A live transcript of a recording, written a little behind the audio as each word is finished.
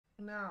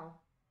Now,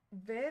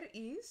 where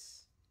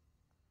is...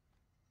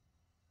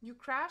 You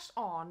crashed?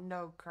 Oh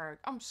no, Kirk.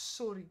 I'm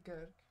sorry,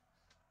 Kirk.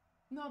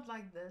 Not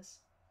like this.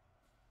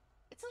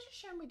 It's such a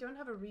shame we don't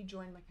have a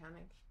rejoin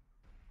mechanic.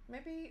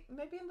 Maybe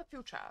in the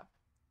future.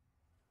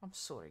 I'm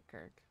sorry,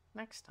 Kirk.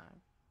 Next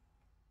time.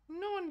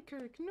 None,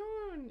 Kirk,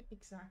 none!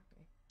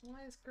 Exactly.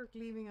 Why is Kirk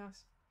leaving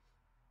us?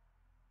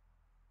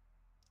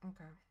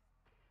 Okay.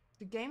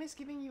 The game is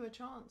giving you a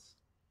chance.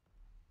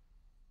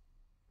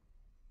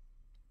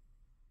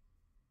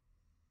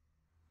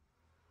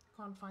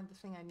 Can't find the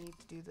thing I need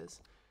to do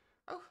this.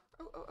 Oh,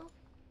 oh, oh, oh.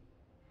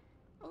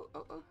 Oh,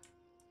 oh, oh.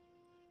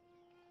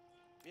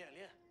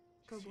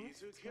 Go,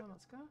 boys. Let's go,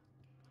 let's go.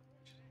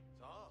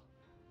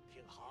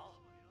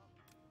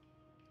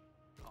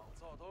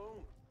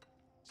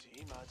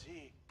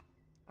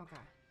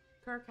 Okay.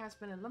 Kirk has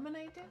been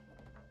eliminated.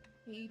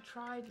 He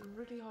tried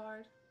really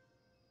hard.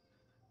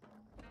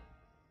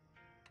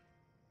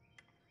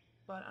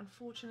 But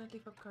unfortunately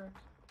for Kirk,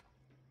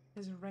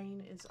 his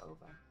reign is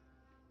over.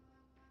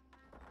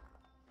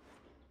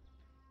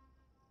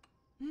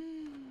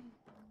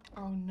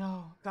 Oh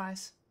no,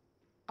 guys.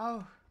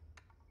 Oh.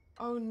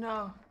 Oh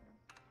no.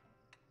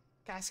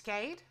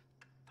 Cascade?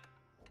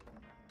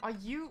 Are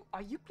you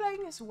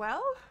playing as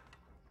well?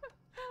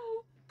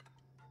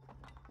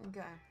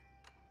 Okay.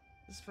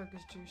 Let's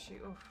focus Juicy.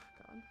 Oh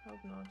god,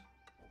 hope not.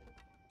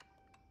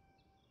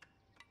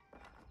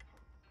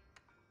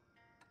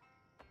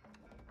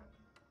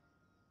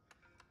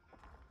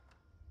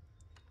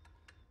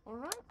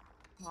 Alright.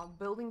 Well,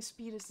 building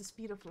speed is the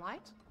speed of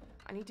light.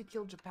 I need to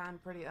kill Japan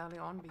pretty early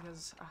on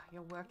because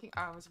you're working.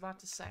 I was about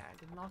to say, I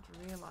did not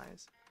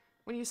realize.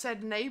 When you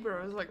said neighbor,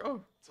 I was like,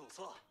 oh.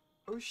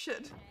 Oh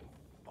shit.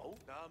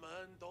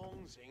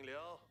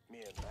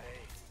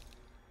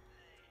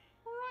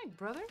 Alright,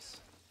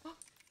 brothers.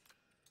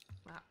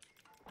 Ah,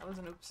 that was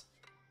an oops.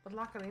 But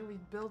luckily, we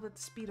build at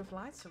the speed of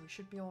light, so we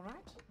should be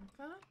alright.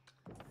 Okay.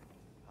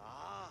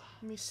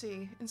 Let me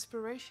see.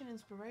 Inspiration,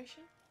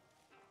 inspiration.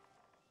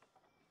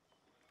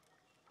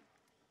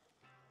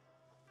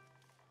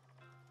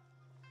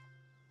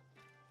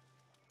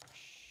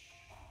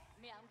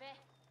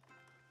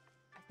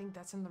 I think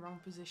that's in the wrong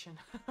position.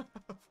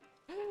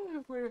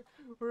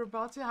 we're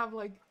about to have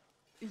like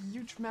a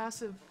huge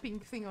massive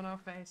pink thing on our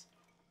face.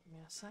 Give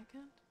me a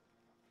second.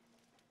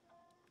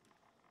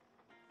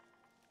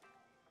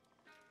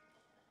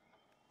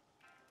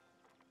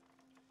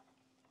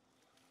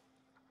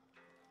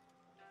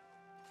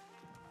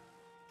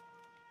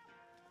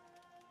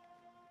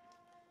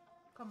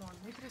 Come on,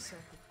 make it a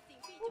circle.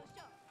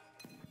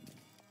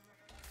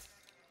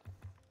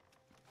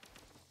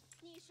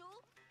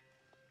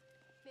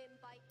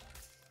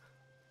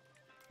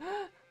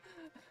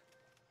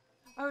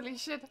 Holy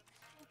shit.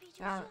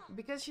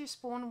 Because you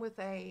spawn with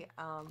a,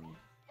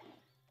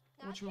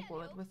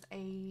 whatchamacallit, with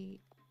a,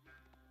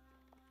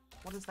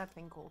 what is that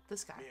thing called?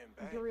 This guy,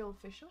 Imperial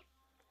Official.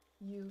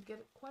 You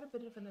get quite a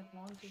bit of an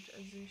advantage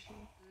as Zushi,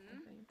 I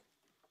think.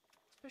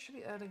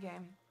 Especially early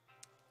game.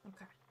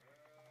 Okay.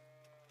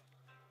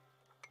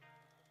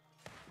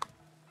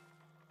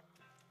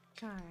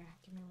 Okay,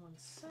 give me 1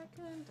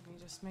 second. Let me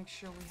just make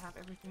sure we have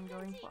everything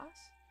going for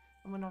us.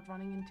 And we're not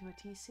running into a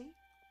TC.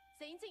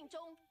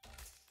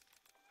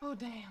 Oh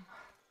damn.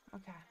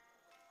 Okay.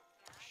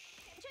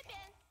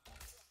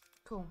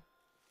 Cool.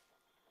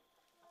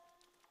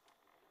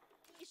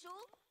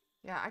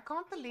 Yeah, I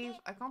can't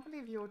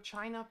believe your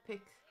China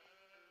pick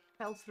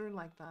fell through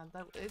like that.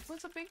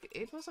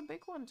 It was a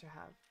big one to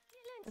have.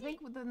 I think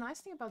the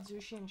nice thing about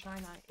Zushi in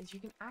China is you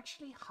can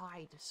actually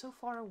hide so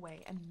far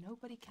away and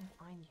nobody can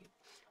find you.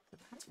 So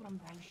that's what I'm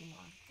banking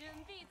on.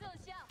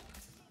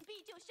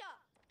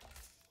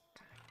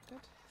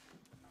 Good.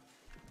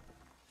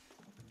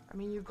 I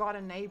mean, you got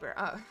a neighbor.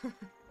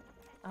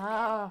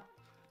 Ah.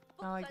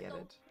 Now I get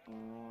it.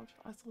 Oh,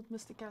 I thought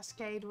Mr.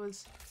 Cascade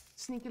was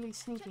sneakily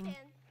sneaking.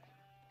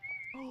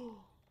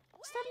 Oh,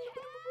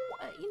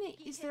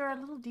 is there a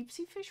little deep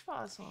sea fish for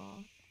us?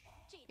 Or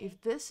if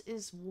this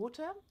is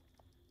water,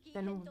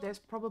 then there's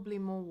probably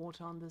more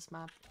water on this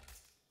map.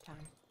 Okay.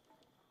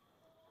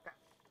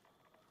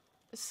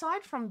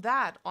 Aside from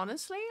that,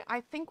 honestly, I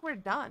think we're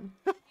done.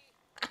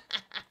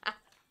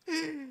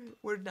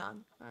 We're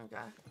done.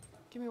 Okay.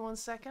 Give me 1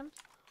 second.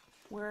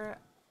 We're...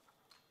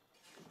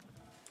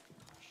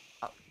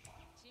 Oh.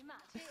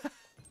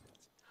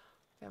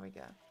 There we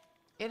go.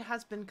 It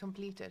has been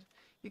completed.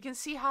 You can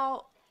see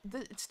how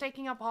it's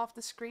taking up half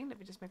the screen. Let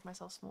me just make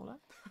myself smaller.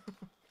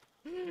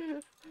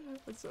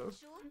 That's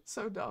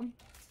so dumb.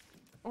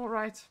 All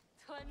right.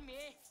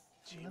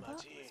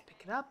 Let's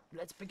pick it up.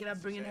 Let's pick it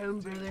up. Bring it home,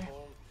 brother.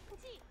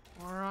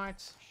 All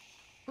right.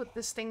 Put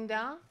this thing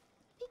down.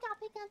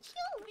 Pikachu.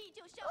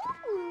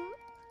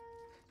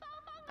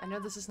 I know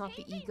this is not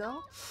the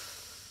eagle.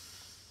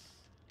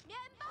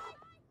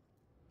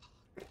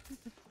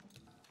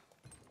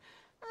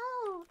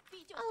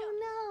 Oh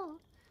no.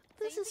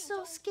 This is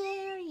so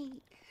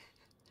scary.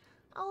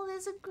 Oh,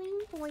 there's a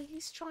green boy.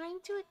 He's trying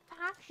to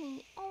attack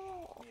me.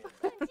 Oh.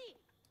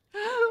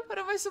 What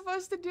am I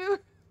supposed to do?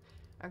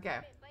 Okay.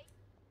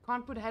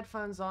 can't put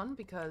headphones on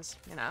because,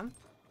 you know,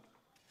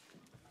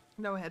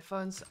 no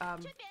headphones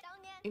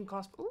in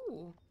cosplay.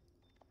 Ooh,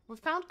 we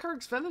found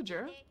Kirk's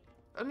villager.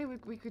 Only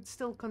we could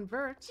still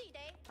convert.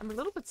 I'm a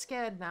little bit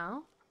scared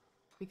now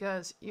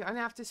because you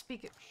only have to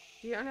speak it.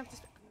 You only have to.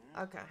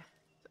 Okay.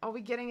 Are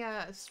we getting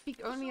a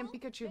speak only in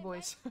Pikachu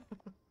voice?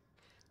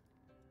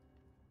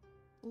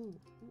 Ooh.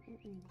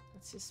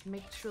 Let's just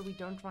make sure we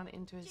don't run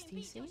into his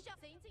TC.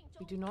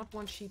 We do not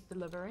want sheep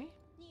delivery.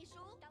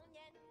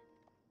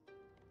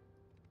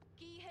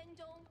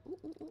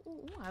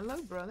 Ooh.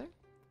 Hello, brother.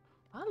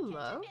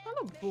 Hello,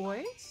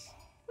 boys.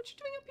 What you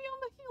doing up here on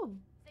the hill?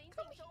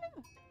 Come here.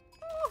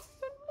 Oh,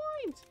 don't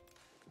mind.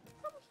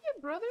 Come here,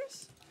 brothers.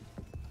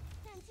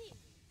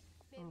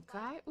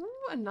 Okay.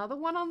 Ooh, another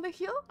one on the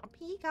hill. A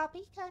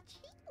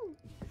Pikachu.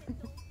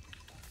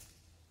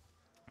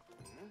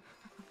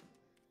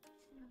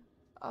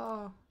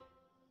 Oh,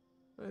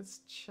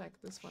 let's check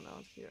this one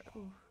out here.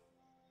 Ooh.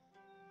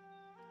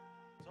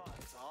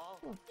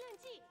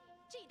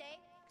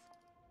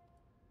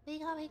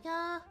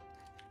 Pika.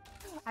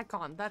 I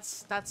can't.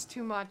 That's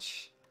too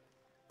much.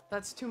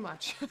 That's too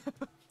much.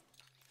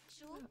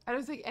 I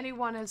don't think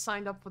anyone has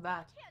signed up for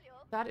that.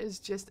 That is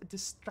just a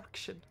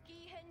destruction.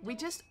 We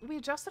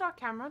adjusted our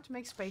camera to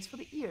make space for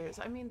the ears.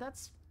 I mean,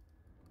 that's...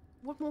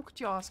 What more could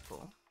you ask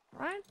for,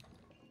 right?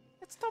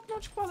 It's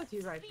top-notch quality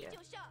right here.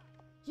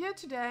 Here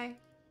today,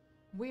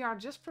 we are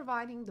just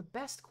providing the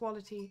best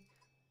quality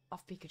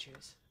of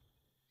Pikachus.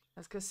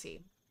 Let's go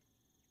see.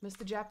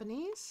 Mr.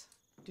 Japanese,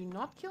 do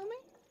not kill me.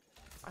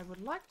 I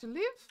would like to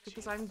live,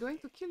 because I'm going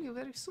to kill you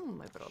very soon,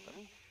 my brother.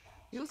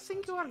 You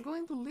think you are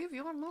going to live?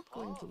 You are not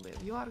going to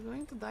live. You are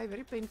going to die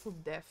very painful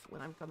death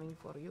when I'm coming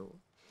for you.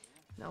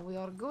 Now we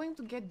are going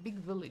to get big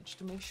village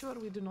to make sure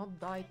we do not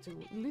die to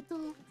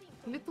little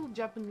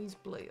Japanese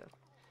player.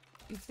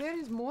 If there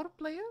is more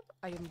player,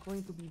 I am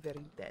going to be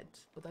very dead.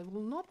 But I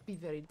will not be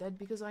very dead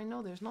because I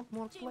know there's not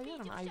more player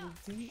and I will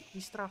be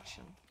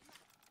destruction.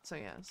 So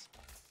yes.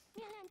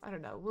 I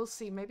don't know. We'll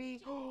see. Maybe...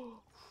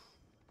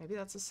 maybe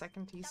that's a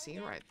second TC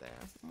right there.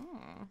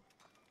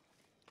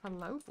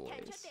 Hello,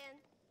 boys.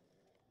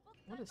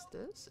 What is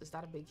this? Is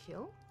that a big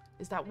hill?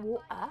 Is that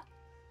water?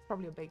 It's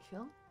probably a big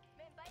hill.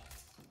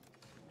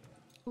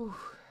 Ooh,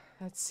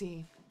 let's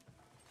see.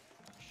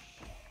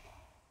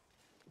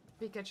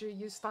 Pikachu,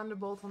 use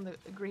Thunderbolt on the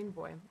green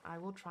boy. I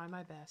will try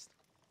my best.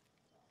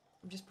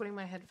 I'm just putting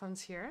my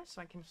headphones here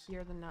so I can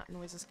hear the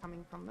noises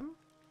coming from them.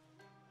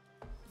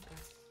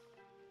 Okay.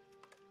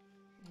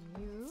 And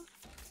you...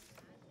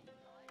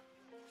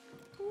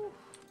 Ooh.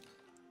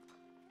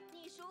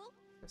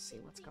 Let's see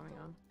what's going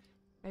on.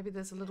 Maybe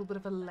there's a little bit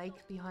of a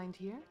lake behind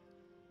here.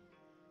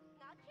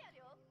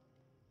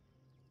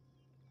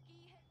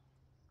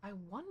 I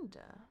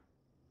wonder...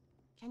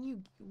 Can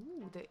you...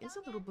 Ooh, there is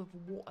a little bit of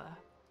water.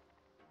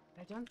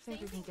 I don't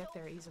think we can get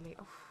there easily.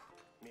 Oh.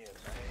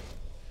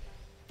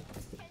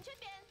 Let's go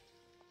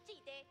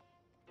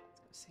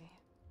see.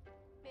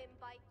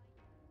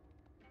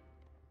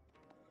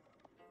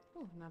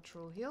 Oh,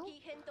 natural heal.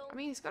 I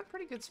mean, he's got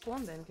pretty good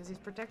spawn then, because he's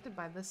protected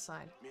by this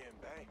side.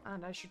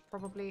 And I should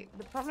probably...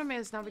 The problem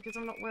is now, because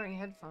I'm not wearing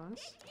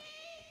headphones...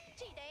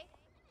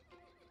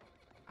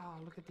 Oh,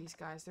 look at these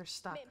guys. They're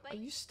stuck. Are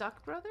you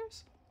stuck,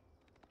 brothers?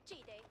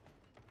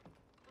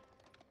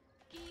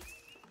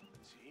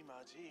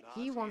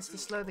 He wants to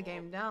slow the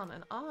game down,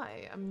 and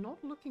I am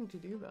not looking to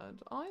do that.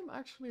 I'm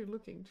actually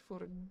looking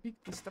for a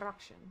big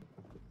destruction.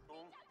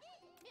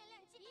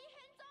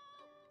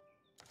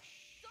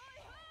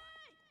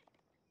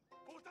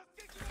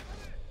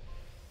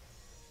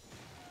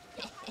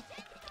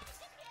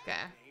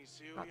 Okay,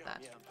 got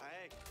that.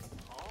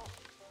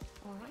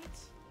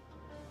 Alright.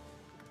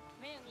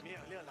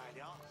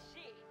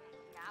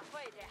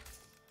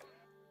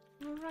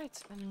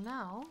 Alright, and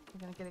now I'm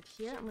gonna get it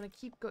here. I'm gonna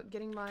keep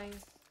getting my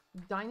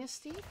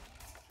dynasty.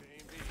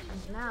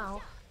 And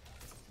now,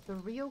 the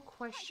real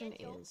question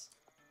is,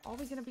 are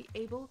we gonna be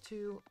able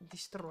to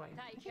destroy?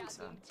 I think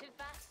so. Okay.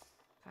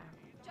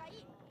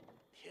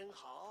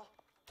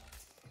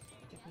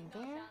 Get me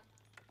there.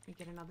 We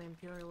get another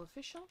Imperial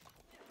official.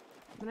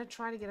 I'm gonna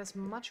try to get as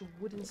much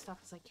wooden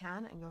stuff as I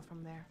can and go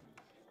from there.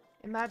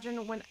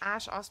 Imagine when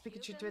Ash asked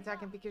Pikachu to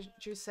attack and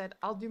Pikachu said,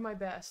 I'll do my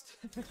best.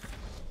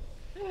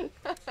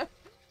 Pika.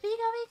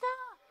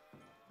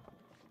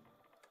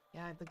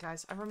 Yeah, the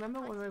guys, I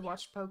remember when we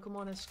watched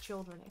Pokemon as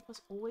children, it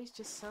was always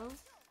just so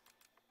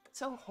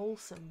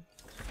wholesome.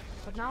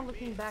 But now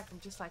looking back, I'm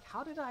just like,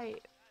 how did I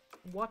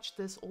watch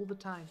this all the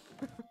time?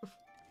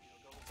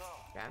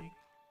 Okay,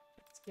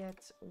 let's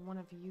get one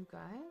of you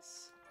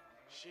guys.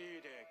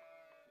 Here.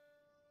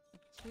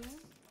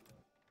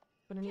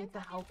 Gonna need the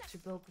help to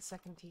build the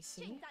second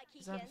TC,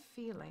 because I have a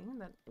feeling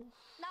that... Oof,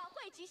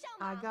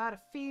 I got a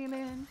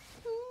feeling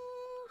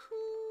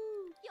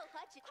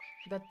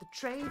that the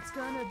trade's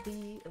gonna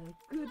be a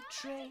good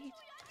trade.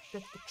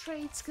 That the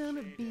trade's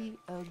gonna be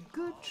a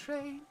good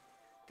trade.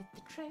 That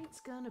the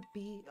trade's gonna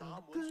be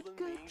a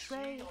good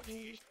trade.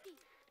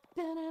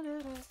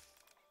 Da-da-da-da.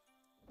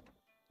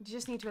 You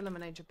just need to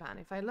eliminate Japan.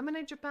 If I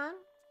eliminate Japan,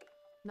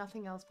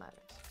 nothing else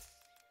matters.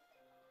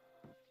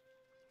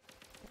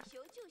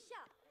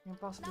 You can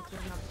possibly put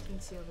another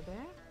PC over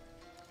there.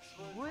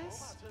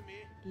 Boys,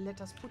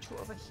 let us put you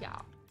over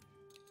here.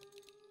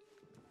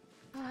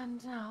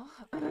 And now...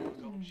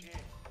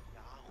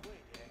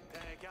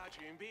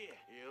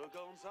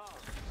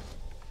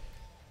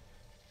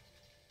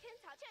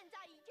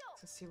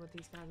 to see what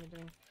these guys are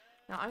doing.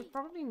 Now, I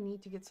probably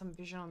need to get some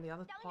vision on the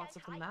other parts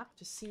of the map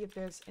to see if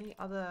there's any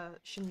other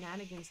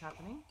shenanigans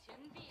happening.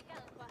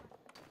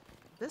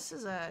 This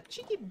is a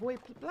cheeky boy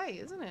play,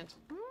 isn't it?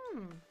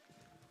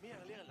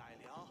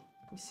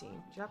 Let me see.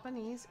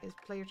 Japanese is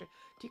player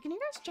 2. Can you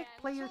guys check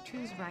player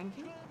 2's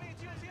ranking?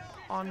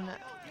 On...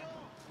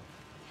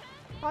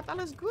 Gaat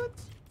alles goed?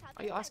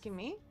 Are you asking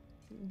me?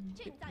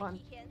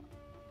 Want...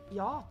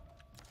 Ja.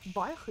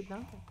 Baie goed,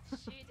 dank je.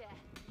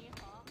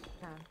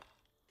 Ja.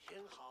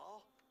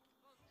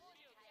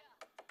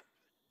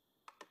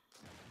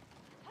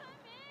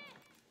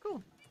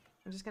 Cool.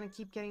 I'm just gonna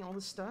keep getting all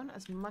the stone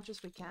as much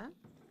as we can.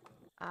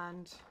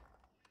 And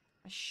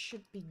I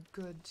should be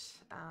good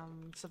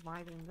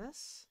surviving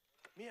this.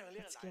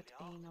 Let's get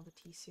another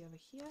TC over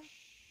here.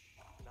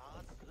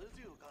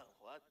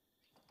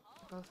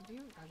 Both of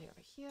you, rally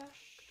over here.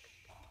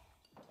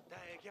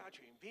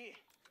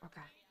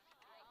 Okay.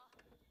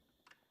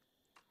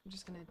 I'm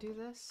just gonna do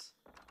this.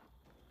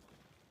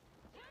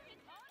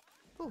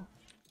 Ooh.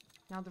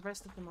 Now the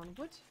rest of them on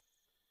wood.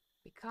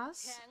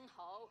 Because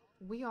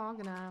we are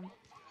gonna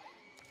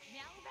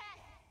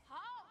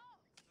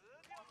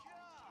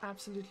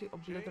absolutely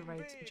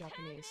obliterate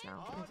Japanese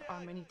now with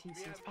our many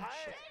TCs. Oh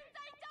shit.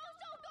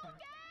 Okay.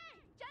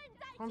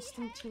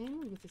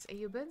 Constantine with his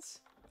AU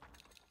bids.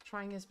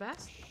 Trying his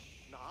best.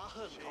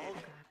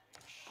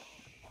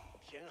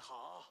 Okay.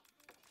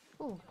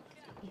 Ooh.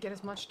 Get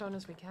as much stone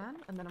as we can,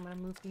 and then I'm gonna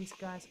move these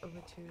guys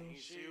over to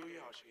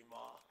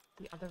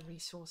the other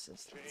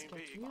resources. Let's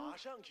get you.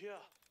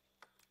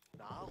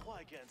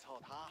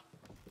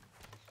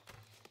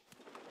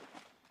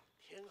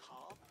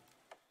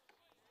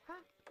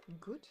 Ah,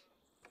 good.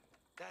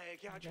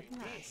 Very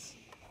nice.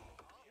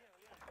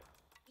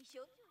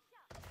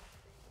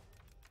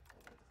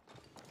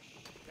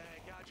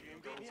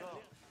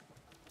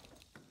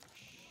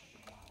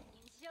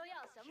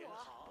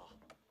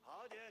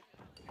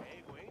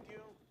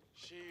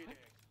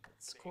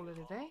 Let's call it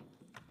a day.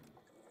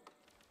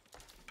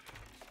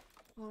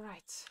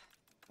 Alright.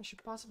 I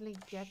should possibly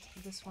get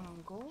this one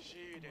on gold.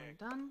 One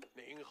done.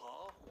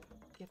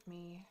 Get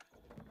me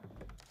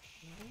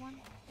another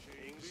one.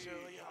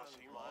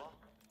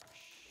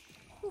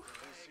 Whew.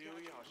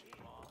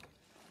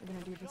 We're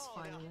gonna do this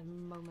fine in a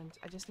moment.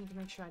 I just need to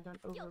make sure I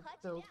don't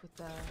overbuild with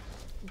the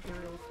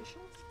Imperial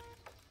officials.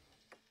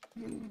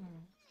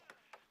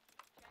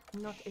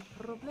 Not a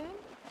problem.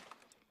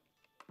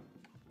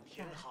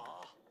 Okay.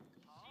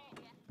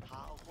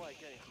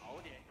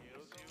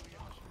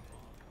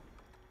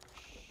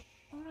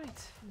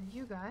 Alright,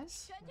 you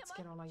guys, let's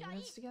get all our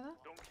units together.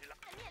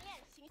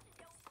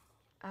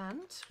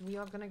 And we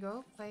are gonna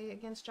go play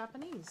against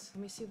Japanese.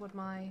 Let me see what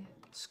my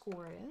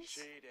score is.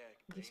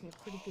 It gives me a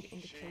pretty good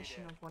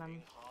indication of what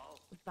I'm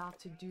about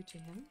to do to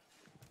him.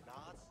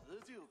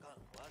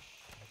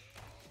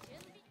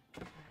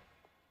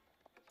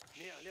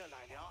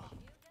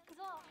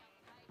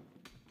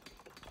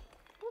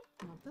 Oop,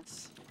 not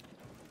this.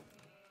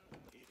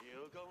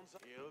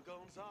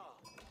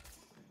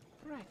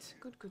 Right,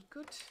 good, good,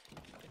 good.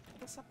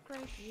 This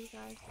upgrade, you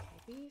guys,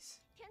 these.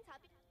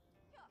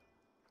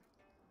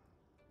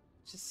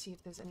 Just see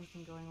if there's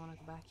anything going on at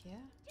the back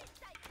here.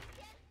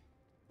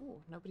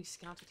 Ooh, nobody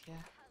scouted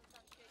here.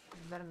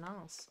 Very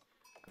nice.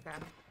 Okay,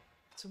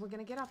 so we're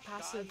gonna get our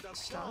passive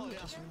stone,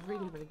 which is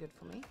really, really good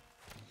for me.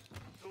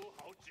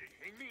 Okay.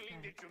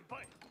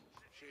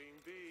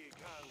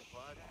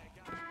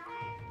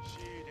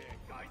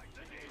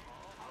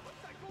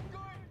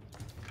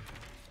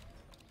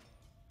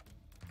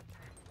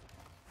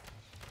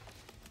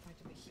 Right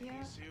over here,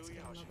 let's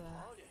get another...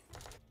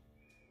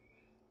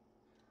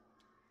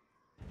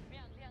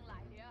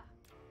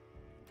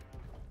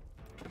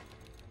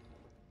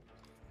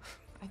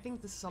 I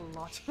think this is a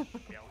lot.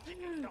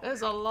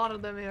 There's a lot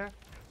of them here.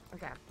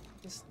 Okay,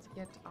 just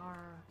get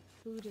our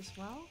food as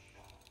well.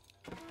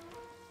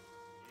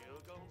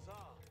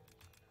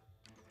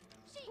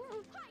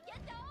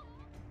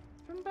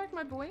 Run back,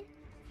 my boy.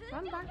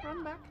 Run back,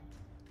 run back.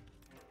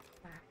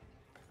 Back.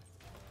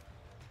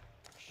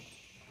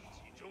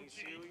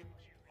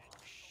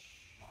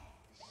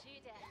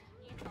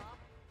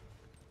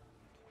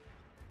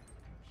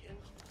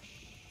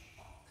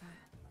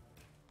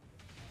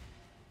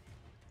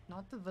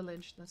 Not the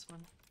village, this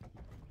one.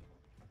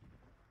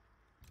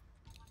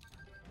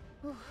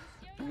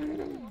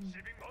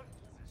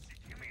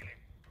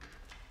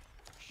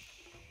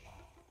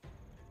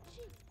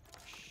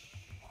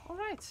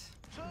 Alright,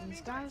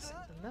 these guys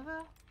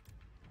deliver.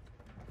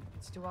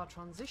 Let's do our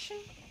transition.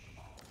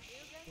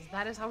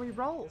 That is how we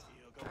roll.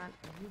 And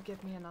you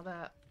get me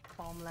another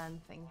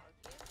farmland thing.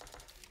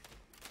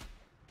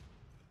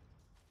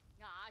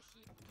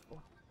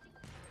 Oh.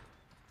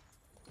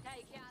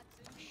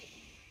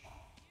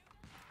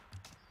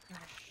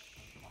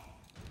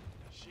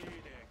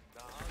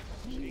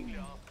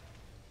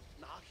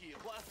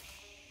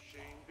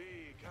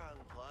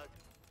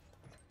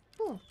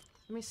 Ooh,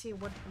 let me see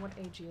what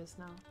age he is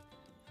now.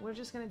 We're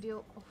just gonna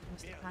deal. Oh,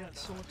 Mr. Panic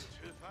Sword.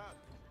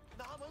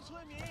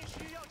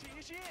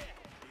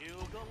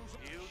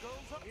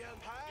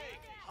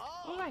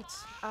 Alright,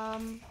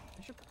 I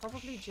should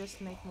probably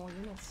just make more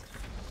units.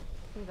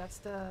 I think that's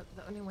the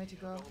only way to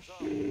go.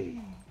 Cool.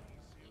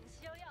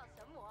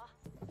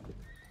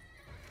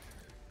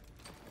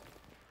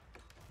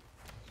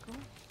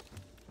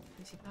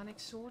 You see, Panic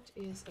Sword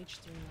is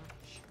H3 now.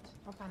 Shit.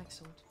 Oh, Panic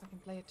Sword. I can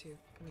play it too.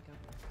 Here we go.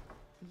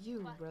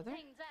 You, brother.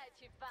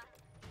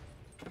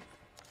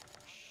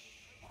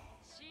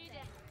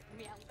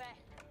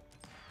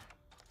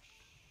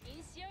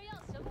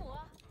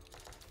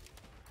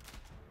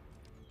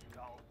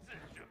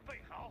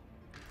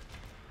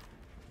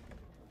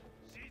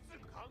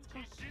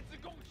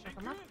 Knock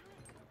him up.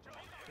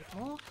 Bit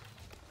more.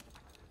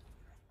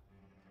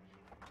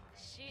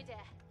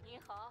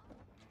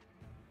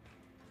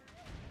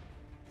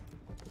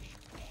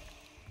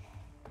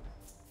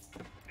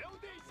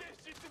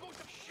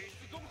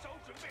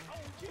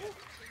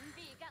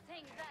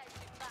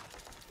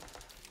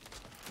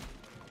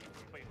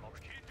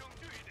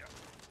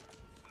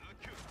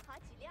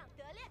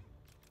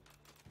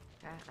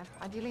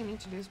 I ideally need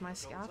to lose my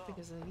scout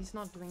because he's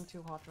not doing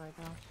too hot right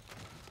now.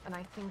 And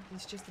I think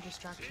he's just a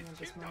distraction at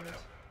this moment.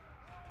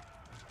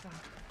 Okay.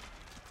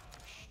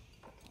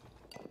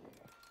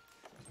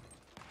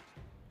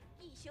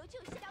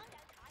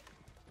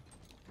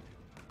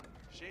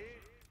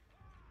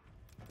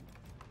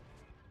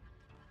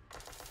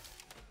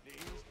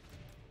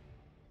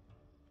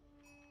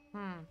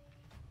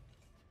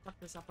 Fuck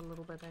this up a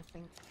little bit, I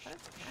think. But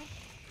it's okay.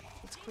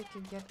 Let's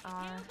quickly get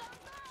our...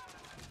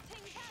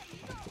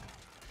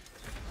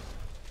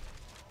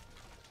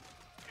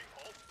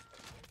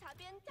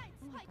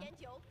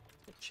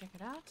 Check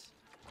it out.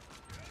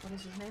 What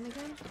is his name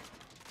again?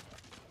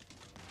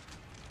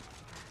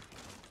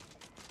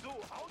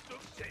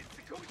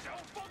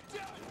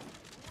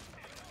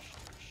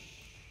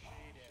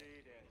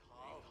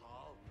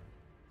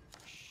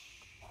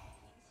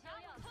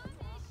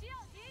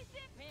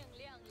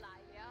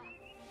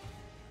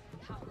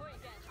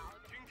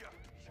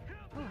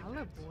 Oh,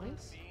 hello,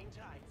 boys.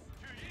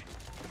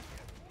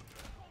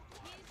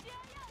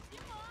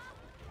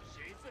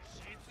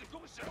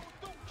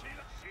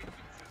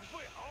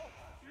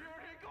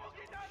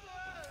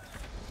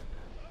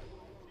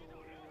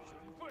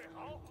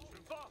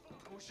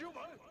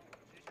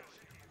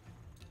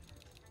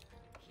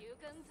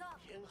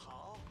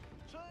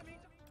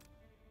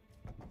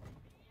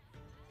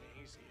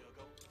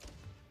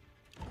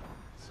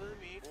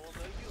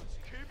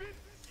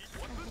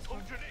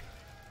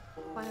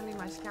 Finally,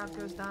 my scout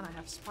goes down. I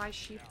have spy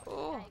sheep.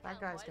 Oh, that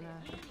guy's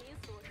gonna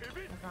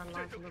make our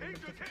life a little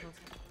bit difficult.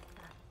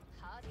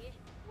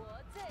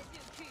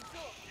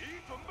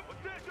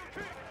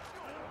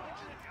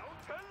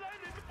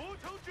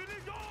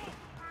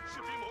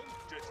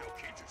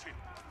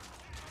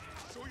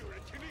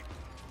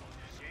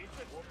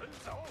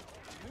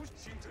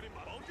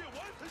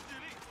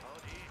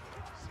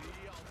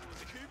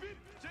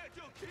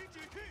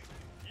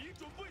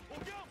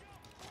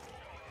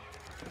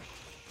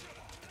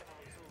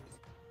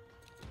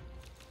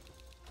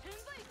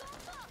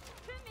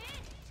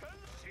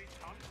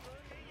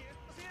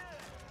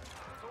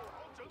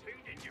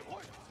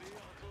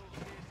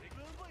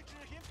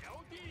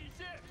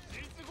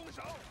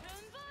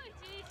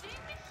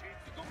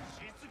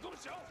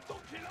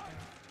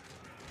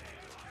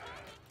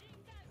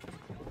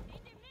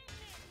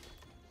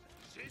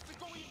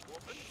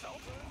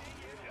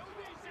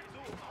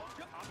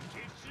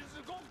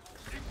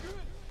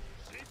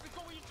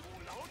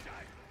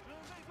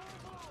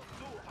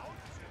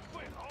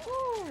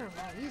 Ooh,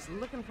 he's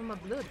looking for my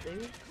blood,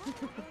 dude.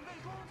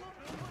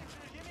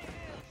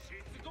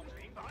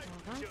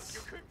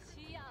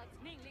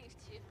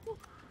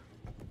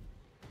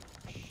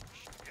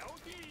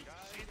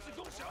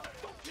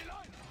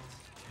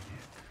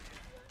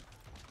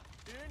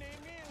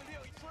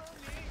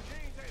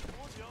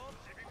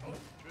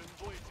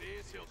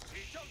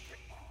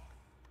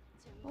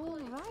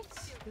 Alright,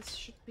 this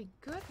should be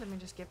good. Let me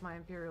just get my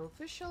Imperial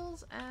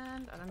officials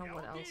and I don't know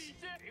what else.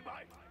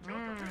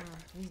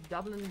 He's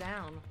doubling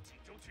down.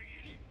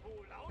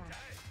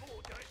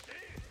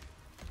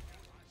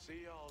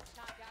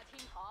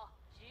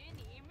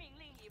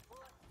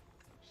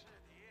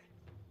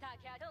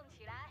 Okay.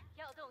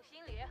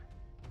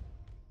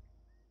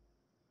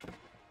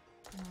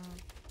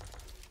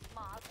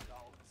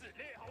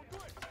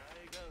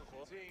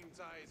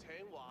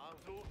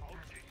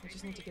 I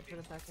just need to get rid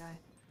of that guy.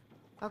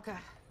 Okay.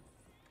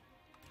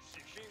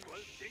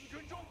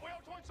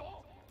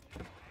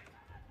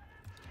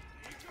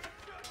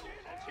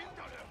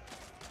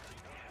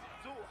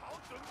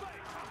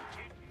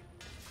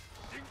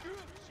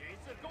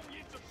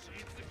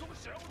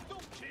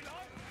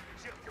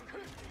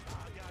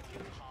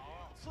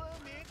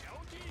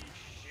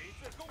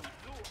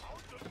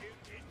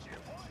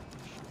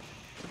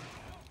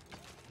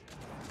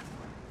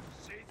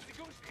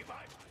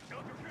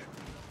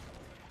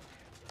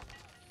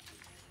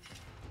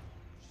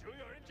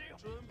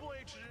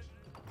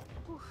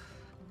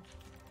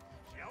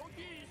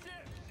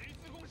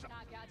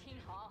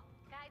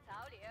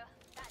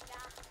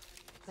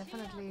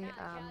 definitely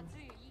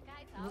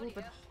a little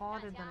bit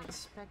harder than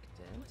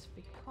expected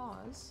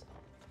because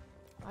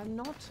I'm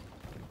not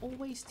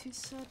always too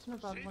certain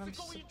about what I'm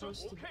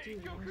supposed to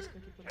do. I'm just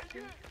going to put it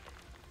here.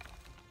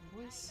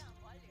 Voice.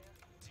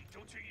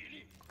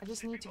 I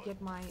just need to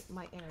get my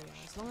area.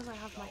 As long as I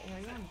have my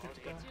area, I'm good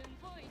to go.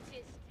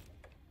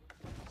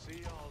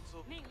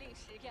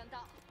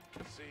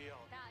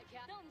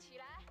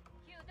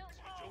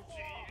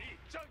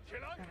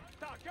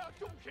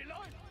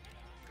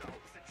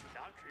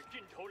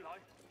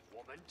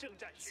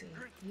 See,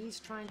 he's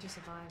trying to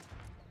survive.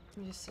 Let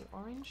me just see,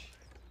 orange.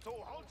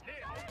 Oh,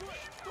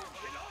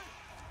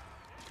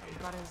 he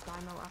got his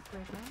dino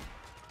upgrade now.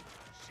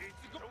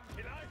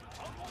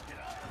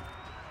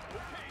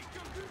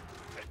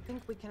 I think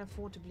we can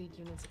afford to bleed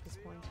units at this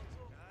point.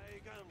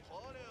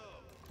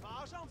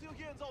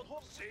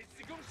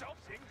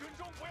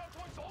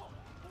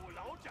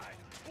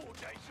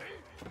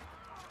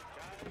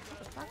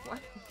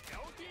 What?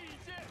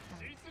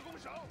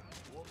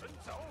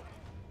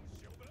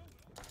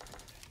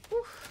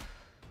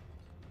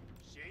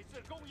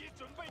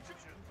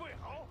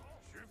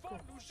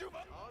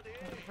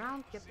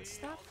 Around, get the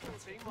stuff.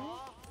 Let's see.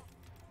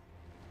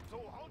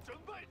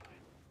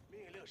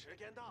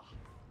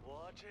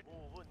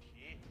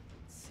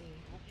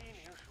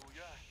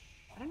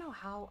 I don't know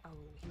how. Oh,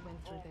 he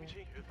went through there.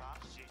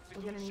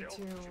 We're gonna need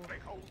to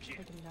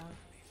take him down.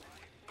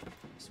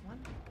 This one.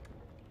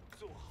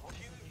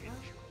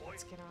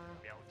 Let's get our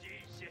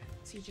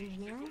siege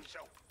engineering.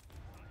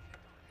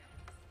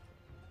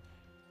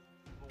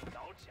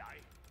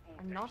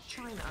 I'm not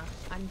China,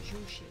 I'm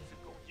Jushi.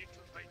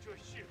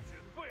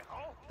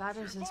 That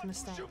is his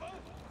mistake.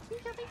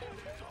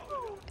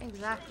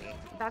 Exactly.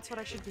 That's what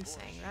I should be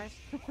saying, right?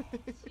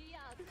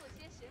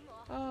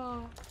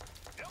 Oh.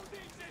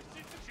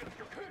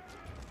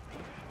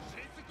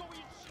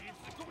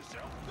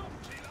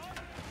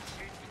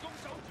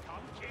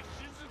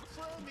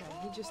 Okay,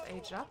 he just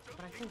aged up,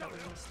 but I think that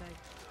was a mistake.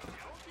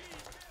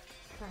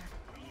 Okay.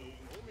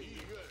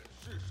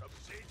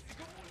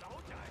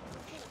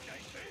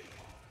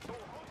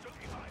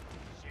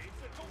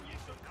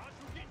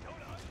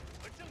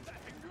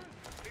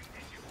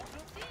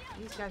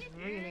 These guys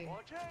really,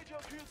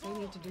 they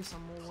need to do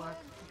some more work.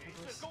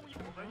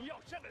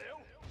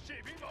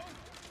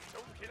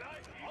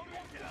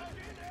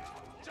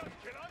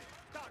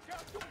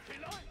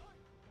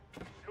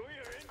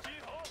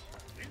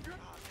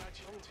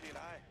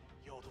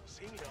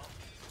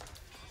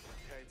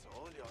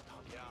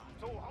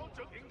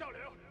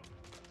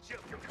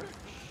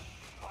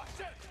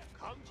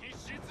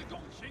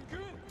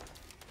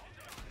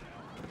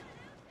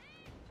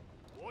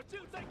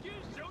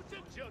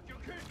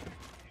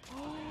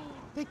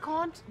 They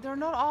can't, they're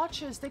not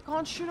archers, they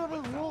can't shoot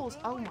over the walls.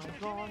 Oh my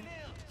god.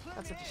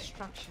 That's a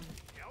distraction.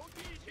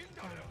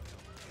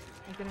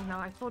 I get it now.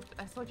 I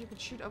thought you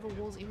could shoot over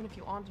walls even if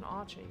you aren't an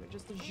archer. You're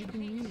just a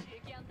jugnu.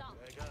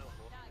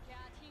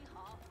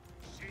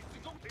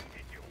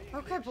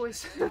 Okay,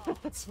 boys.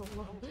 That's so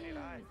long.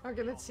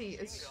 Okay, let's see.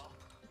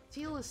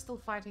 Teal is still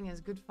fighting his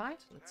good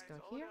fight. Let's go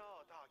here.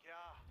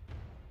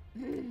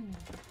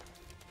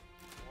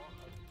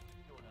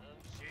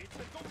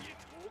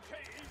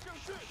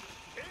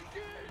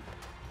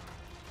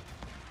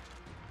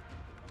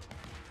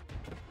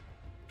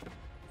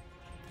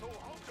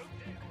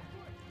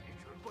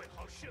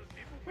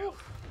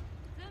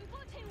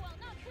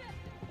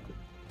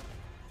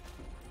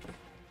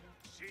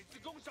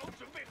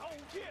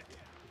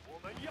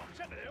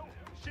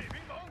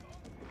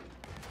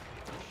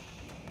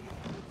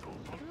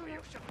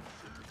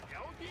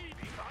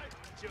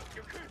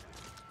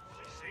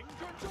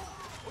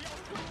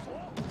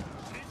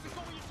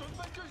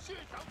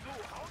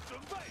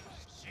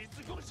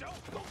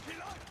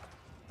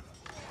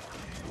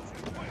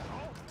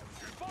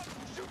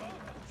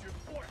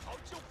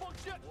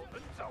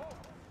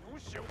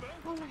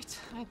 Alright,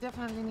 I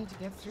definitely need to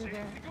get through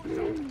there.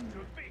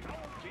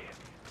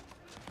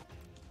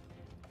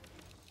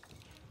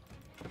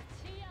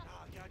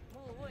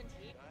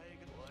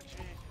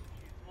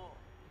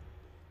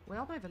 Where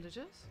are my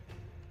villagers?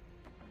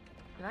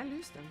 Did I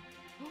lose them?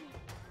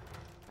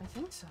 I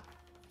think so.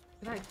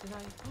 Did I? I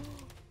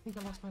think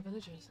I lost my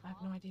villagers. I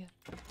have no idea.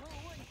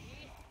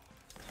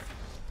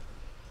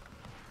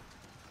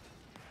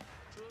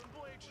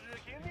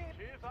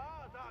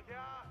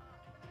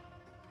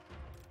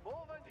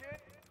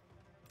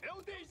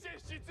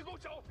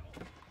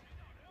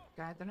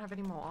 God, I don't have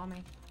any more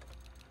army.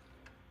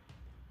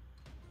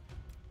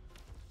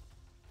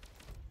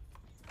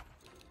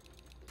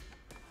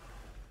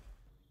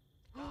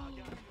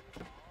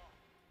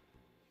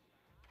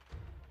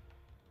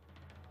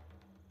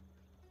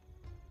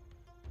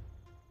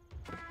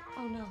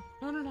 Oh no.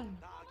 No, no, no, no.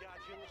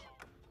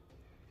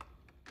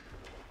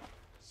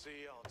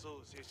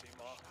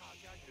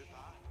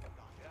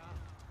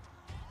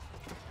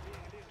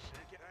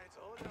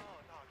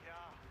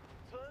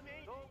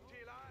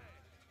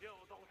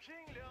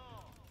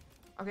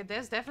 Okay,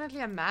 there's definitely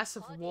a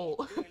massive wall.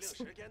 Oh,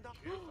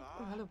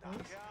 hello,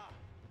 boys.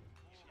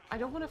 I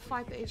don't want to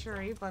fight the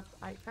HRA, but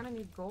I kind of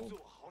need gold.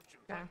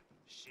 Okay.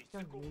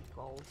 Don't need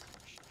gold.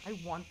 I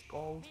want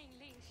gold.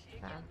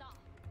 Okay.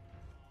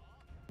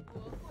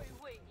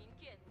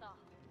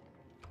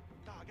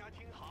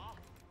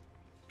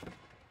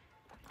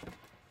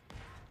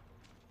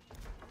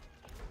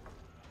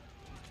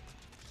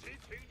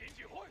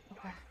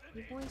 Okay,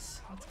 you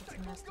boys, let's get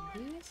some rest of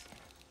these.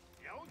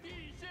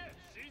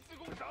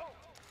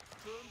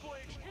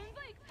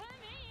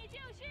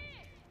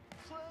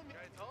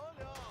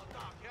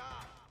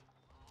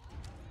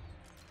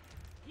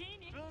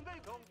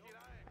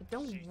 I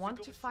don't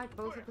want to fight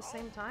both at the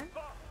same time.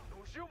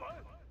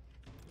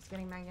 He's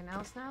getting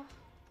mangonels now.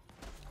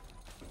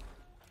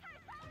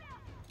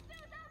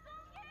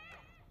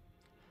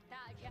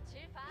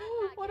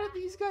 What are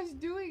these guys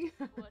doing?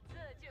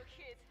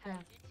 Yeah.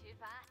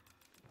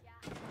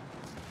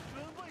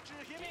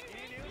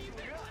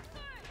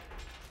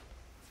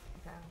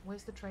 Okay,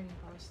 where's the trading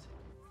post?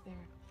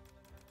 There.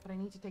 But I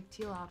need to take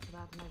Teal out for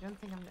that, and I don't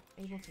think I'm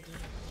able to do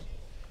that.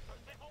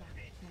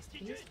 Okay, nice to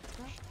beast, let's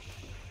go.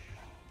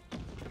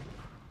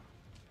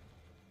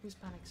 Who's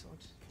Panic Sword?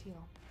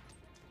 Teal.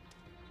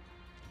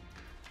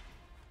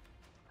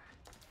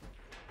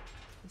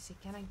 Let's see,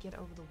 can I get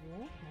over the wall?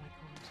 No, I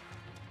can't.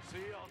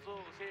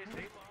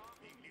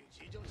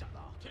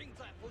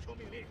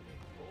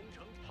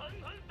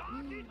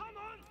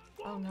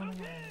 Oh, no, no, no,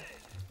 no.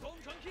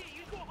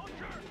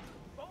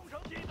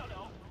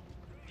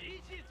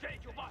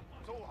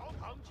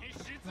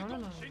 No, no,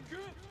 no.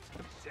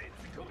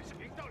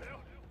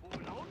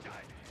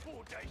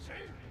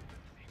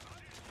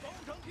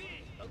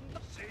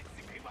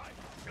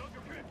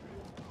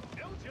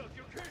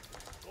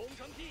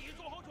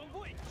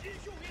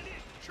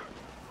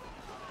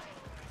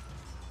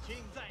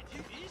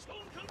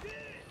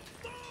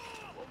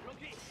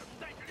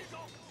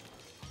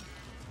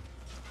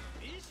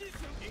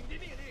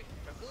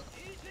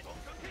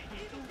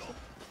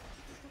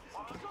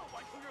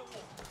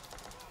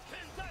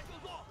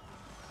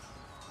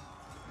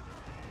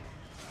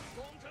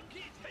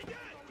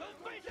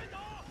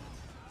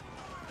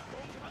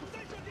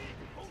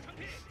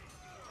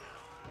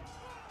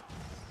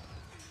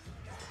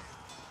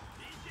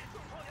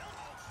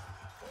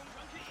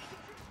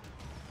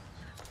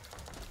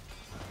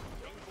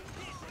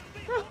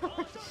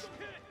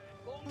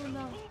 Oh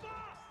no.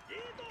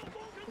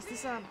 Is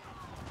this a...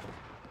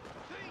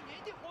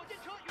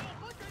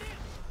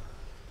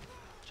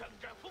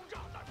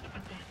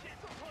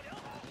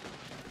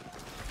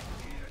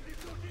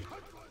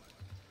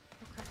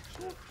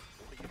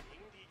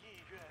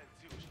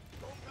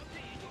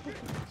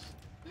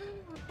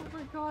 Oh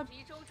my god.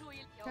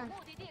 Okay.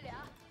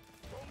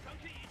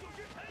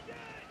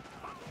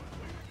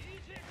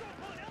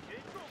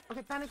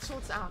 Okay, Panic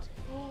Sword's out.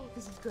 Oh,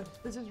 this is good.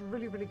 This is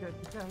really, really good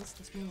because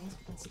this means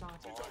we can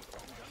start.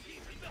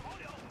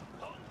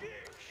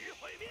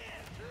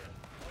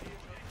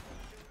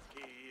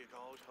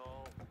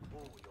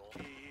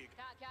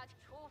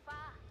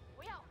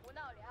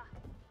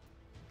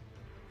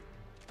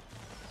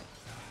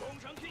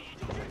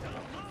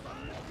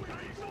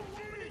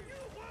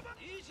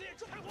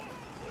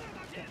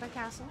 Get that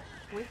castle.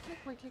 Quickly,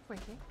 quickly,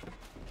 quickly.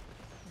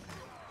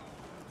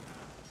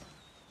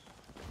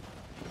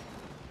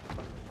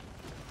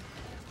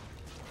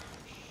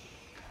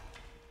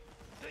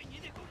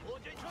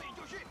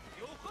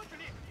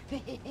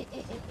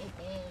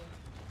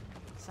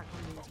 Suck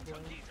on these, boy.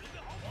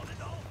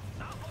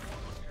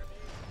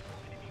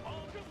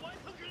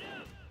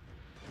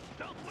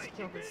 Let's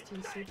kill this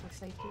TC for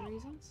safety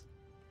reasons.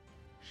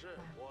 I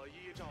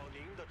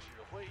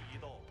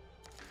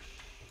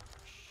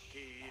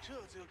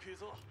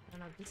don't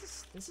know, this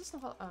is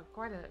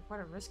quite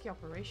a risky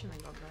operation I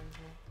got going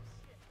here.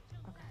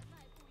 Okay.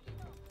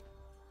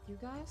 You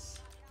guys?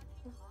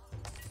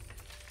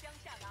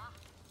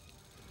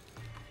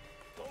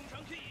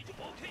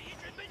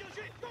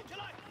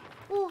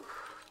 Ooh,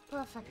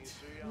 perfect.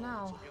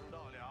 Now,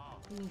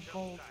 we need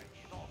gold.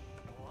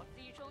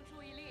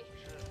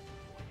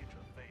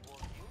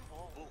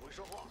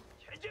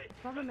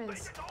 Problem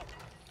is,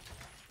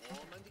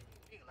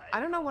 I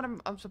don't know what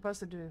I'm supposed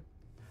to do.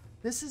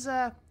 This is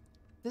a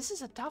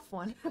tough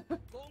one.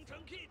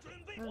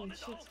 Holy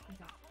shit.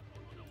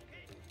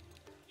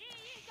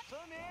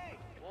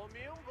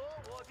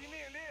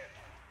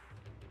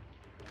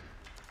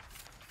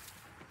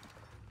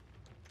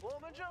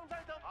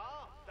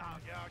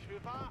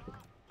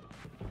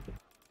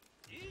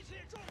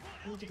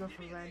 I need to go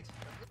for red.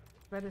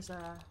 Red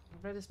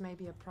is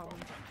maybe a problem.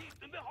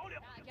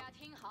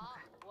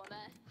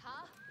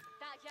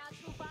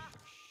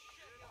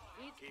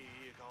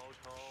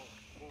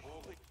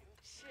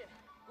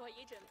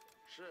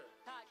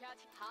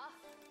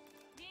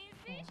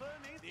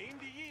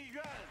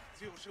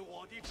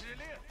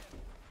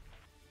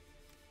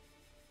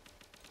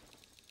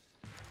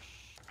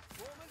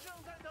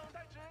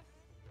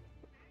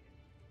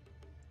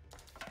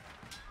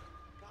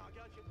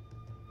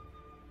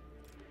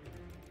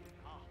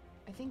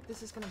 I think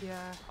this is gonna be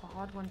a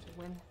hard one to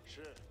win.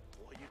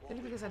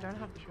 Only because I don't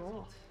have the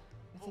gold.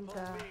 think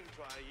the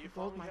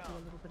gold might be a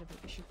little bit of an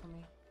issue for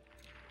me.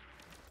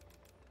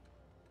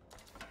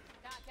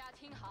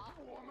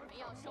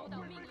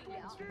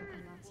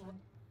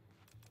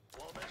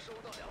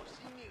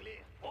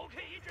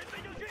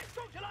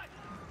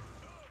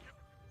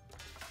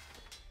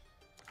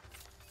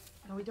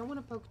 No, we don't want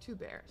to poke two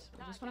bears.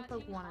 We just want to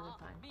poke one at a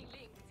time.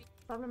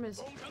 Problem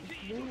is,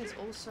 green is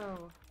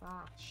also...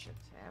 Ah, shit.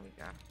 There we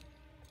go.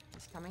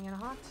 He's coming in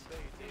hot.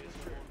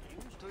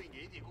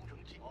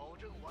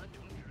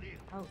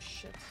 Oh,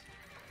 shit.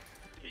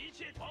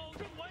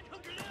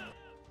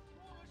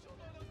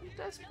 I'm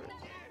desperate.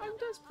 I'm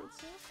desperate,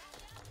 sir.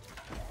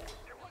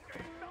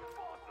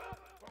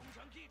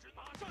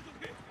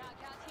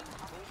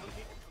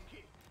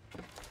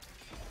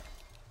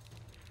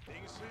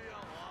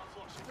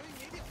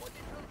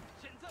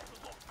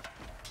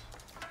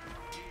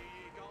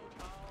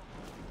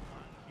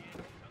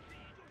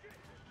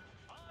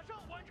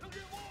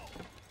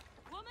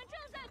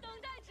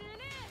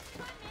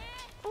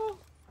 Oh.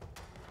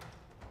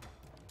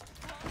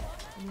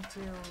 I need to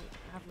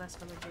have less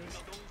villagers.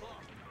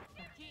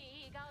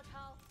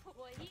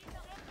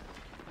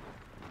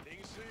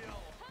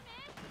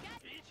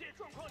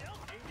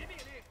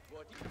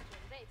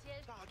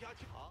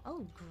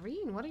 Oh,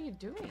 green, what are you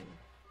doing?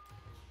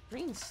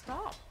 Green,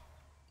 stop.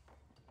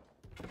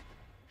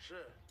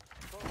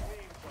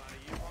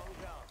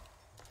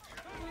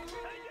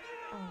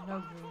 Oh no,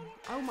 green.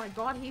 Oh my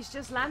god, he's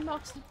just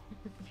landlocked.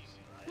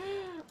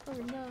 Oh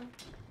no.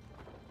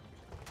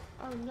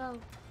 Oh no.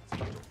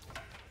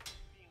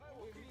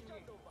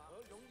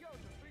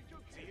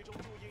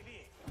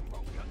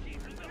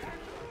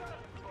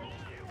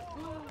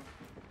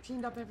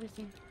 Cleaned up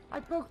everything. I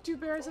poked two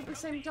bears at the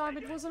same time.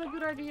 It wasn't a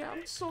good idea.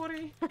 I'm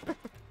sorry.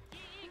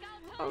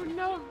 Oh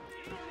no.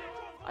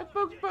 I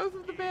poked both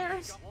of the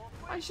bears.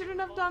 I shouldn't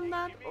have done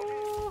that.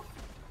 Oh.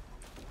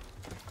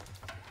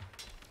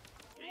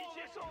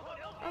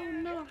 Oh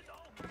no.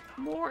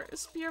 More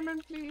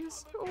spearmen,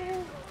 please.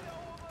 Oh.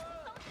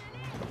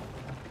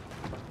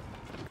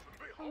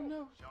 Oh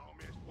no.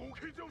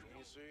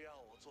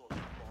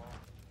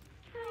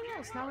 Oh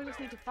yes, now we just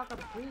need to fuck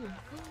up green.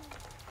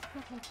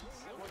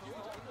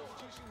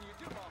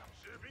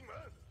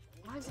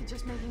 Why is he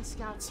just making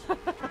scouts?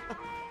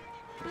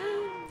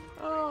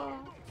 Oh.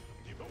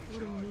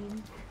 What a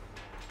meme.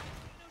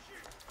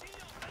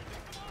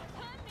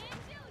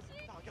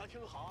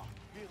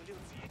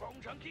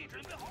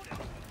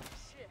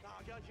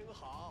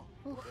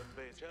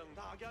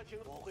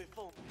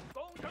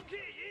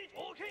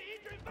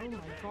 Oh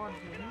my god,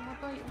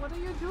 Green. What are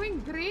you doing,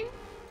 Green?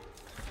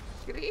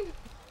 Green?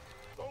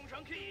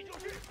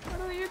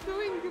 What are you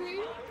doing,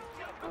 Green?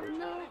 Oh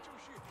no.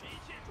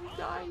 I'm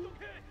dying.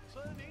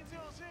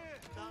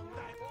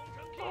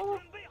 Oh.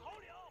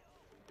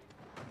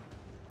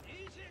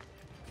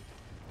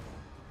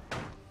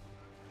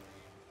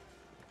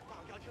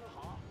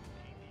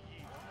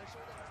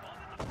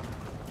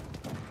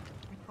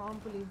 I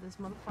can't believe this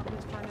motherfucker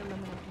is trying to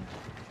eliminate me.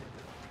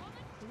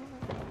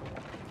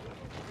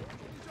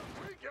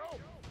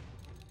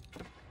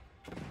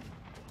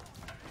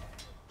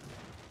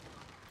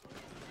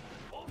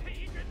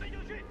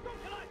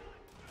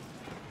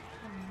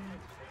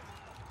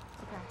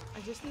 Okay, I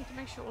just need to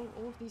make sure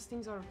all of these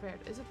things are repaired.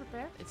 Is it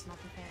repaired? It's not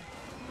repaired.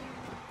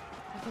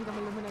 I think I'm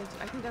eliminated.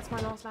 I think that's my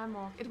last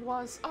landmark. It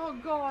was. Oh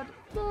god.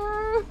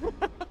 No!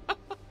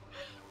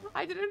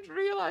 I didn't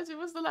realize it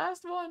was the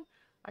last one.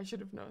 I should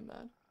have known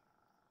that.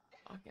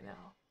 Fucking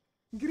hell.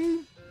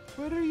 Green!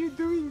 What are you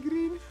doing,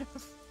 Green?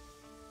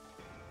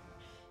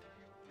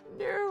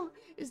 No!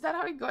 Is that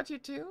how he got you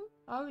too?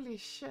 Holy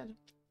shit.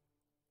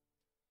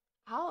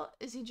 How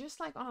is he just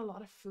like on a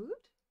lot of food?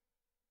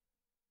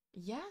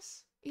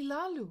 Yes?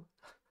 Ilalu.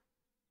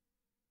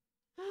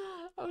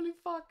 Holy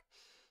fuck.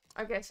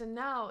 Okay, so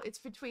now it's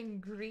between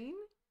green.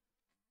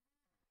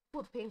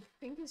 Well, pink.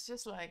 Pink is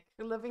just like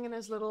living in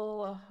his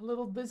little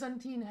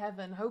Byzantine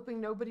heaven, hoping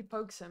nobody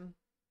pokes him.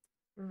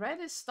 Red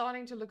is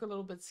starting to look a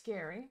little bit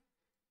scary.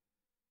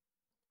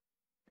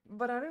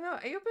 But I don't know,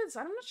 Aeobids,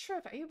 I'm not sure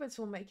if Aeobids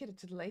will make it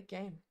to the late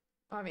game.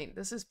 I mean,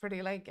 this is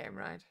pretty late game,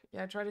 right?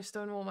 Yeah, try to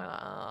stonewall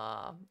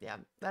my... yeah,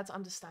 that's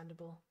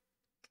understandable.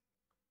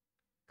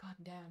 God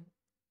damn.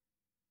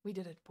 We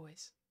did it,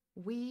 boys.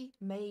 We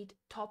made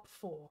top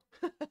 4.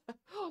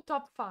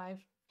 Top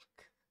 5.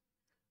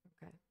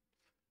 Okay.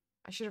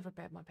 I should have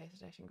prepared my pace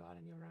station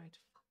garden, you're right.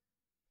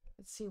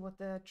 Let's see what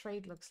the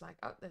trade looks like.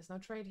 Oh, there's no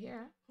trade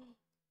here.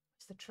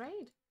 What's the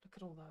trade? Look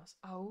at all those.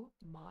 Oh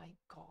my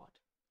god.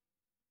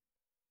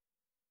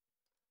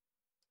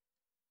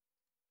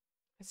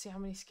 Let's see how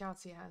many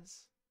scouts he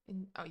has.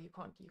 Oh, you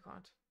can't.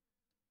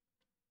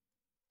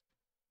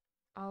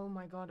 Oh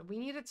my god. We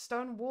needed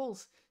stone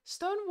walls.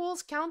 Stone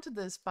walls counted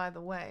this, by the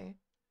way.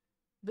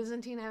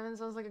 Byzantine heaven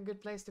sounds like a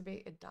good place to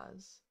be. It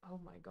does. Oh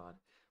my god.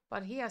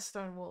 But he has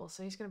stone walls,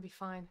 so he's gonna be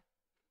fine.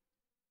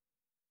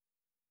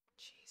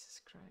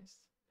 Jesus Christ.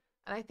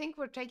 And I think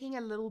we're taking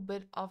a little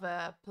bit of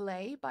a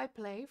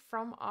play-by-play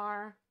from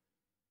our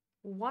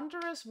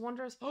wondrous...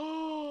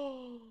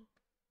 Oh!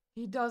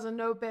 He doesn't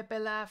know Pepe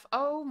laugh.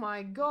 Oh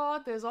my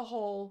god, there's a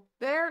hole.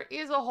 There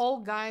is a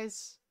hole,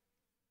 guys.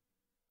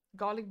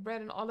 Garlic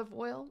bread and olive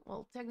oil?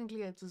 Well,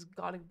 technically it was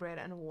garlic bread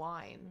and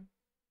wine.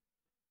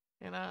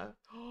 You know?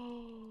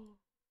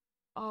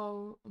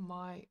 Oh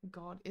my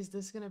god. Is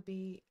this gonna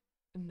be...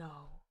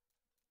 No.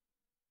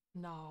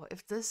 No.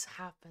 If this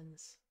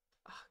happens...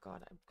 Oh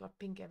god, I've got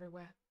pink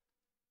everywhere.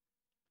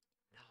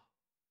 No.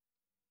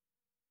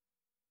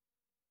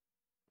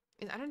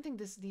 I don't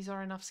think these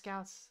are enough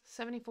scouts.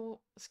 74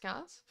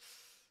 scouts?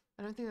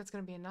 I don't think that's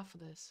gonna be enough for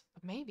this.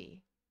 But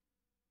maybe.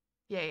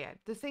 Yeah.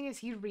 The thing is,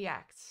 he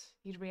reacts.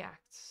 He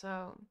reacts.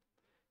 So...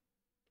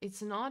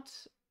 It's not...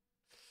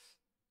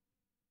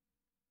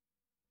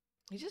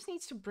 He just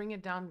needs to bring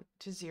it down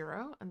to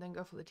 0 and then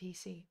go for the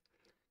TC.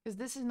 Because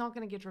this is not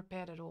going to get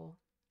repaired at all.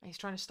 And he's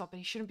trying to stop it.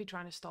 He shouldn't be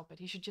trying to stop it.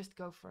 He should just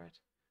go for it.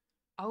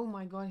 Oh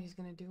my god, he's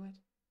going to do it.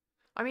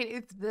 I mean,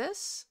 if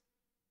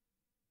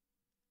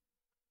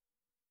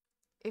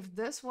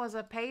this was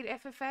a paid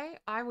FFA,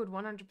 I would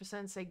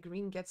 100% say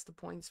green gets the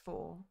points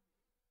for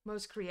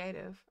most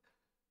creative.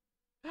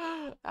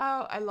 Oh,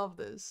 I love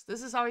this.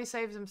 This is how he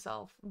saves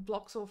himself.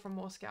 Blocks off from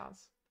more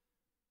scouts.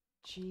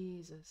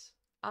 Jesus.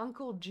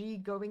 Uncle G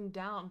going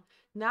down.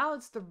 Now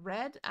it's the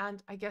red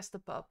and I guess the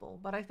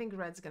purple, but I think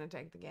red's gonna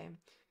take the game.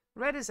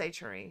 Red is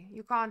HRE.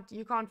 You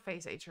can't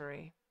face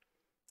HRE.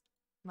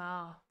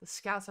 Nah, the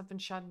scouts have been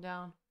shut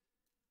down.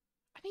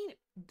 I mean,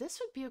 this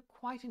would be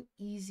quite an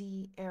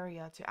easy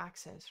area to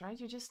access, right?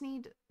 You just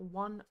need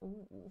one.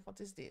 Ooh,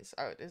 what is this?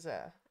 Oh, it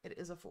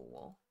is a full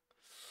wall.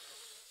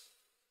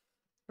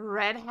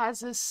 Red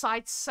has his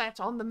sights set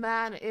on the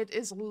man. It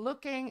is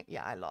looking...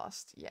 Yeah, I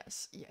lost.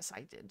 Yes,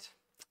 I did.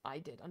 I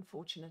did,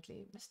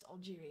 unfortunately, Mr.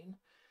 Algerian.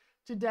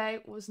 Today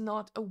was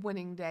not a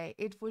winning day.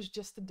 It was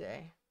just a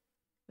day.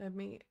 Let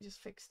me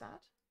just fix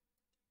that.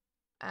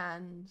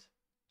 And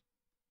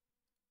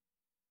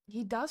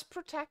he does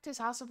protect his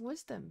House of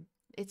Wisdom.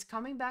 It's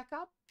coming back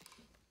up.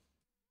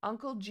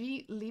 Uncle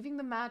G leaving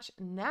the match.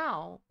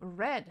 Now,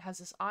 Red has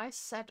his eyes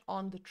set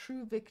on the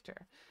true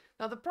victor.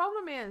 Now, the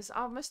problem is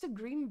our Mr.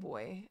 Green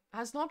Boy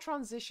has not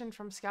transitioned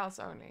from Scouts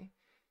only.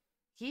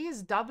 He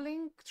is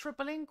doubling,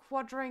 tripling,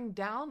 quadring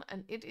down,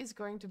 and it is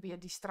going to be a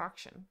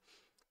distraction.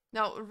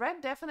 Now,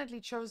 Red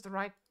definitely chose the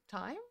right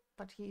time,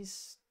 but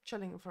he's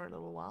chilling for a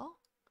little while.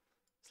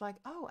 It's like,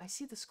 oh, I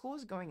see the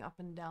scores going up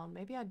and down.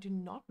 Maybe I do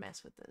not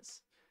mess with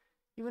this.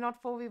 You were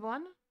not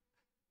 4v1?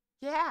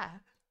 Yeah.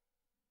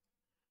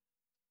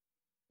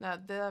 Now,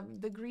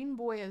 the Green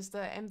Boy is the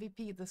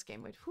MVP this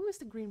game. Wait, who is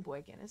the Green Boy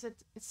again? It's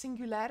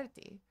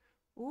Singularity.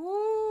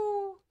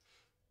 Ooh.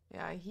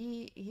 Yeah,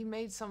 he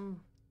made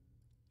some...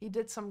 He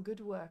did some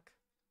good work.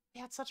 He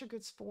had such a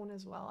good spawn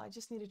as well. I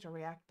just needed to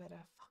react better.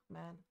 Fuck,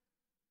 man.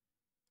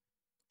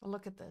 Well,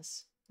 look at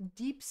this.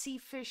 Deep sea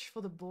fish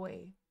for the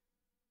boy.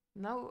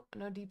 No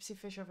deep sea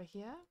fish over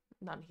here?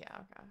 None here.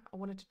 Okay. I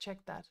wanted to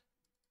check that.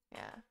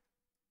 Yeah.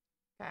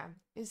 Okay.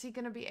 Is he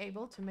going to be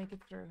able to make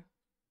it through?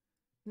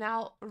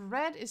 Now,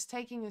 Red is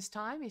taking his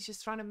time. He's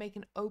just trying to make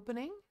an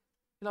opening.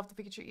 You love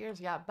the Pikachu ears?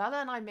 Yeah, Bella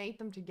and I made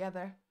them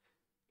together.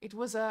 It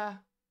was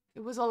a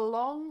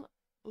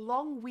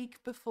long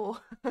week before.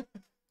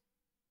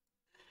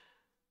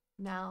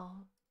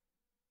 Now,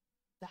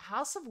 the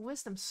House of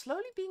Wisdom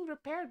slowly being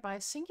repaired by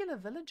a singular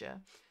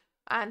villager.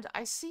 And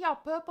I see our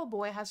purple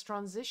boy has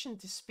transitioned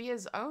to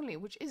spears only,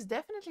 which is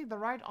definitely the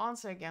right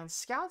answer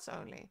against scouts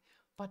only.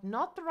 But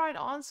not the right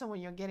answer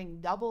when you're getting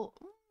double...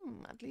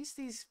 at least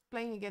he's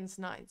playing against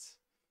knights.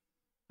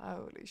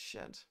 Holy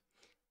shit.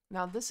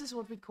 Now, this is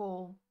what we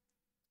call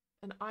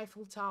an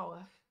Eiffel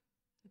Tower.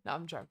 No,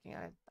 I'm joking.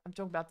 I'm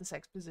talking about this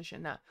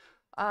exposition now.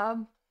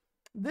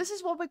 This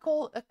is what we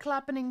call a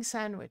clapping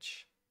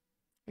sandwich.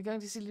 We're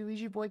going to see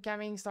Luigi Boy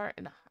coming star.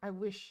 And I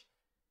wish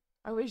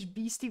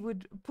Beastie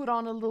would put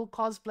on a little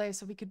cosplay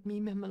so we could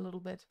meme him a little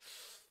bit.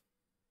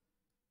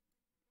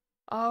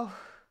 Oh,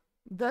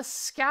 the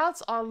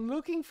scouts are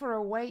looking for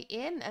a way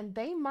in and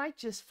they might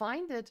just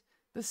find it.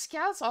 The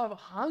scouts are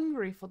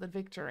hungry for the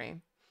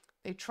victory.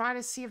 They try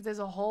to see if there's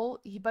a hole,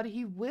 but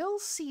he will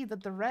see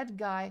that the red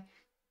guy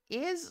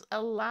is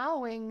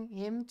allowing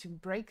him to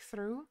break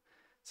through.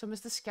 So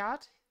Mr.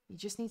 Scout, he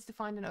just needs to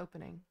find an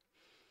opening.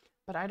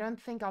 But I don't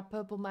think our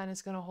purple man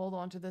is going to hold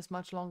on to this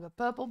much longer.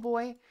 Purple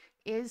boy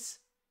is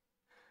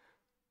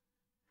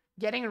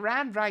getting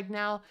rammed right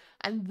now.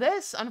 And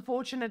this,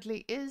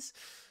 unfortunately, is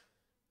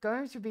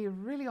going to be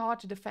really hard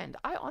to defend.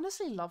 I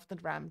honestly love the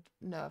ram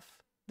nerf.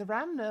 The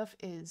ram nerf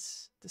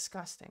is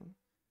disgusting.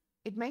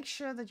 It makes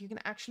sure that you can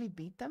actually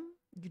beat them.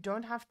 You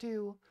don't have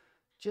to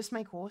just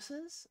make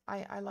horses.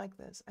 I like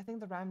this. I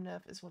think the ram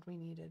nerf is what we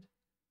needed.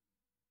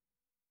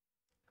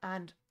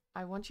 And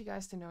I want you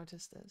guys to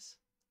notice this.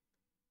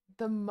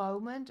 The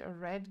moment a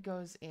red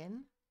goes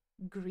in,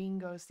 green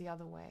goes the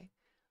other way.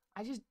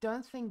 I just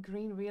don't think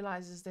green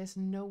realizes there's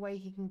no way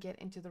he can get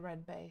into the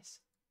red base.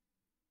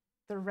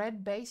 The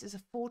red base is a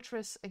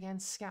fortress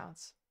against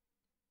scouts.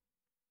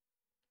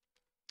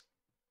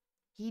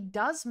 He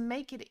does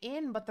make it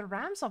in, but the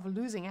Rams are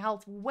losing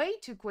health way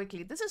too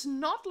quickly. This is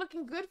not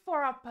looking good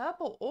for our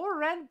purple or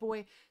red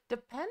boy,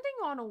 depending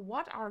on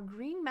what our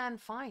green man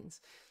finds.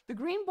 The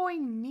green boy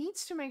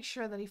needs to make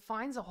sure that he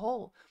finds a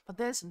hole, but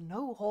there's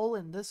no hole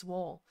in this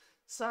wall.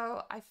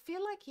 So I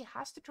feel like he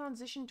has to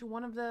transition to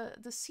one of the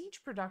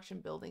siege production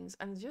buildings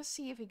and just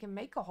see if he can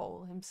make a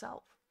hole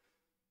himself.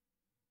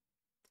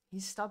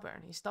 He's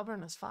stubborn. He's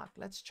stubborn as fuck.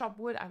 Let's chop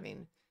wood. I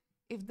mean,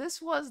 if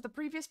this was the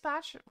previous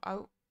patch...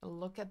 Oh,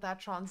 look at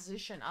that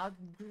transition. Our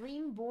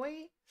green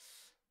boy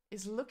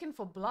is looking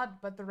for blood,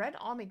 but the red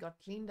army got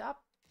cleaned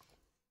up.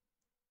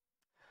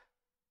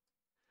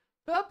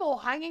 Purple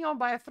hanging on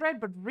by a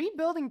thread, but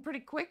rebuilding pretty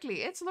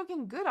quickly. It's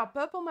looking good. Our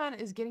purple man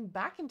is getting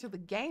back into the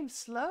game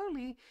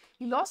slowly.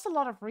 He lost a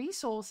lot of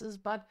resources,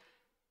 but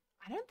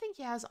I don't think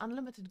he has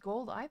unlimited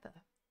gold either.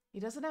 He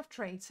doesn't have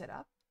trade set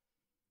up.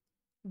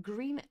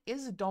 Green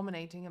is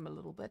dominating him a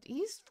little bit.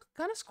 He's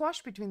kind of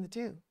squashed between the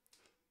two.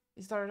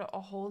 Is there a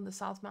hole in the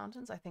South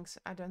Mountains? I think so.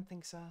 I don't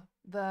think so.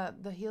 The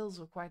hills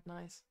were quite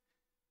nice.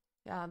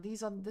 Yeah,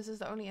 this is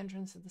the only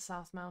entrance to the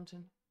South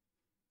Mountain.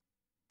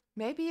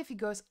 Maybe if he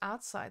goes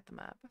outside the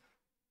map.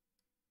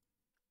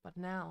 But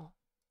now,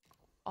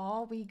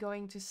 are we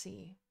going to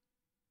see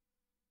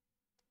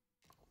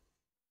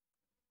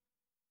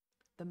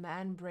the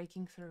man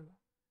breaking through?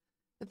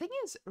 The thing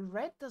is,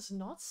 red does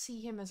not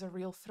see him as a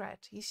real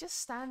threat. He's just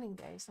standing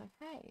there. He's like,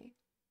 hey,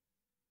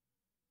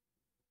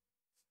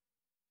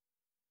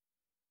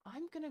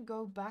 I'm gonna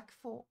go back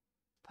for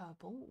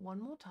purple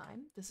one more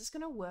time. This is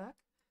gonna work.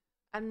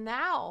 And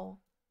now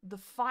the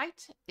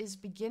fight is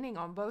beginning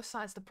on both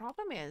sides. The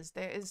problem is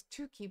there is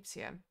 2 keeps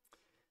here.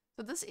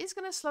 So this is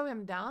gonna slow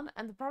him down.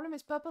 And the problem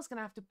is purple's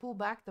gonna have to pull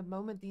back the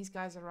moment these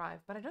guys arrive.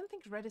 But I don't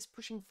think red is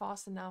pushing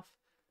fast enough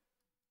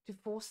to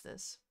force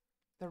this.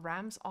 The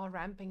Rams are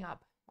ramping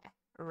up.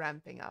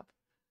 Ramping up.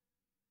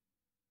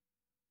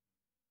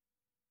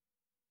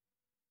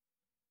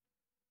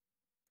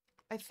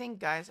 I think,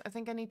 guys,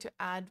 I need to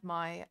add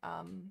my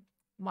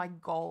my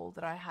goal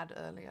that I had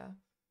earlier,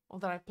 or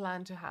that I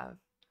plan to have.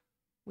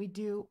 We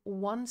do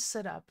 1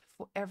 sit-up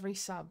for every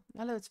sub.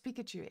 Hello, it's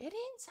Pikachu. It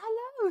is,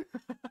 hello.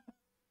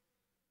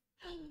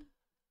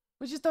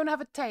 We just don't have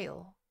a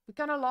tail. We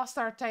kind of lost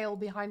our tail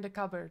behind the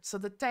cupboard, so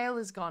the tail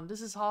is gone.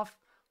 This is half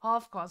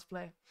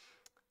cosplay.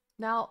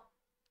 Now,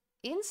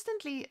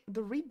 instantly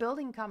the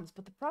rebuilding comes,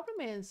 but the problem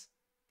is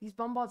these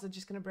bombards are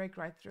just going to break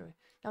right through it.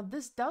 Now,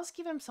 this does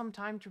give him some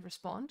time to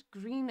respond.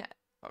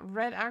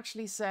 Red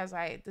actually says,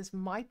 "Hey, this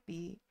might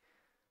be."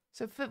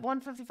 So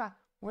 155.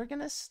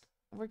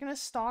 We're gonna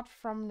start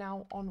from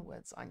now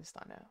onwards,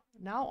 Einsteiner.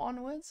 Now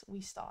onwards,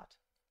 we start.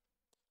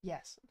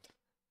 Yes.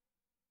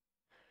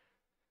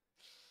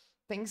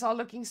 Things are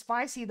looking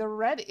spicy. The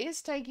red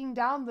is taking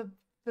down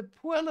the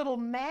poor little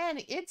man.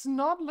 It's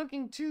not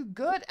looking too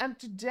good. And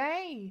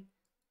today,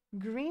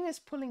 green is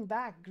pulling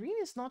back. Green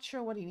is not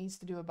sure what he needs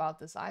to do about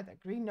this either.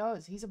 Green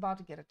knows he's about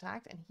to get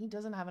attacked and he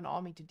doesn't have an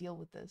army to deal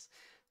with this.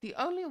 The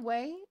only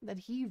way that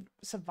he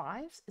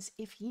survives is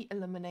if he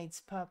eliminates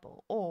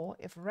purple, or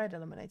if red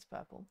eliminates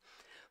purple.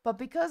 But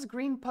because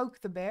green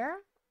poked the bear,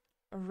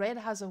 red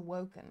has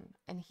awoken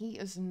and he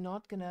is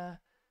not gonna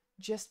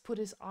just put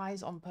his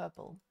eyes on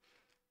purple.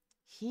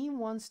 He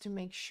wants to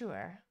make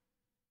sure.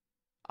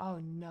 Oh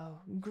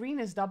no, green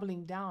is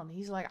doubling down.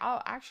 He's like,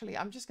 oh, actually,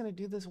 I'm just gonna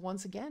do this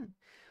once again.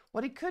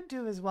 What he could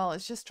do as well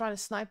is just try to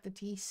snipe the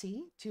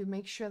TC to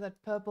make sure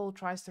that purple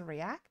tries to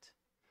react.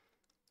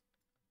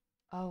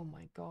 Oh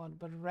my god,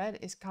 but red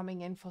is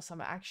coming in for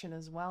some action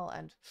as well.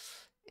 And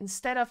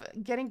instead of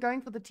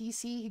going for the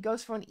TC, he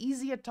goes for an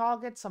easier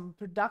target, some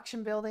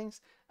production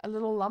buildings, a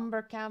little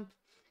lumber camp,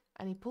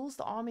 and he pulls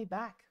the army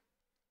back.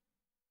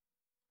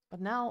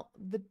 But now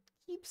the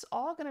keeps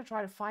are going to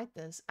try to fight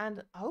this,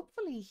 and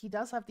hopefully he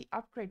does have the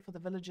upgrade for the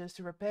villagers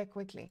to repair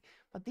quickly.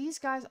 But these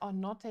guys are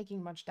not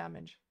taking much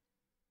damage.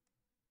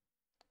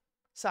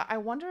 So I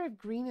wonder if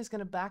green is going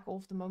to back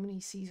off the moment he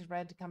sees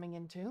red coming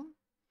in too.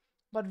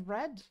 But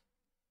red,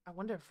 I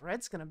wonder if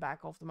red's going to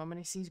back off the moment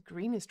he sees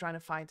green is trying to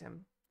fight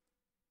him.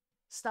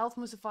 Stealth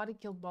Musafati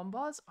killed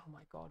bombards. Oh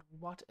my god,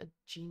 what a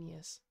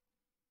genius.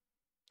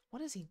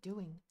 What is he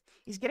doing?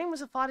 He's getting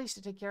Musafatis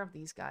to take care of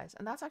these guys.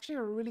 And that's actually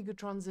a really good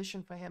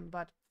transition for him.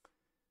 But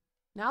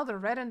now the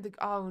red and the...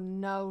 Oh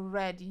no,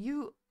 red,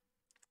 you...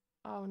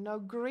 Oh no,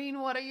 green,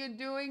 what are you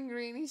doing,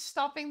 green? He's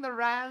stopping the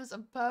Rams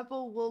and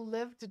purple will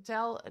live to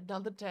tell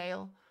another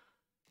tale.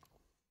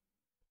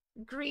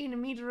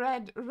 Green meet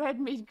red, red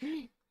meet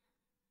green.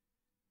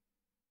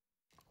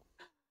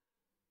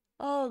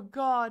 Oh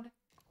god.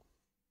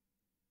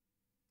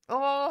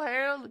 Oh,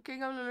 hail the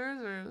king of the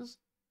losers.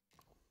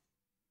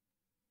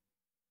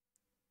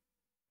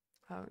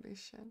 Holy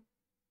shit.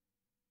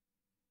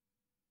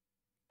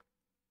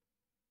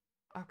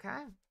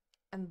 Okay.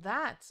 And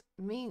that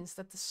means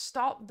that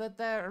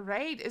the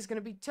raid is going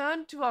to be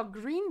turned to our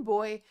green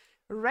boy.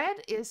 Red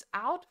is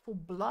out for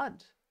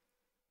blood.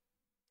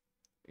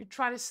 You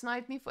try to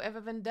snipe me for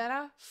Ever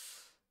Vendetta?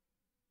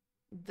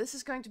 This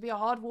is going to be a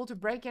hard wall to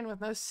break in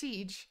with no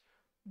siege.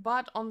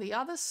 But on the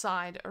other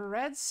side,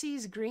 red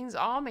sees green's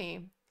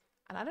army.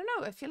 And I don't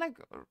know, I feel like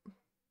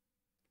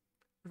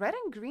red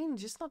and green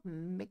just not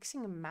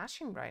mixing and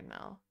matching right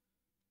now.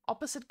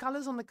 Opposite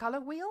colors on the color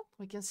wheel,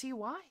 we can see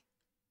why.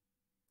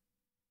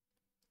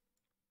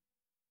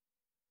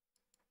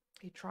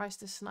 He tries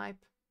to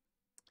snipe.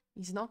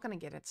 He's not going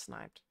to get it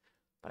sniped.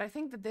 But I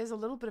think that there's a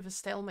little bit of a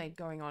stalemate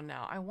going on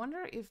now. I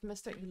wonder if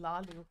Mr.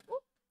 Ilalu...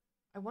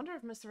 I wonder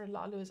if Mr.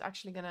 Ilalu is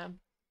actually going to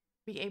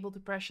be able to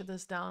pressure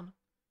this down.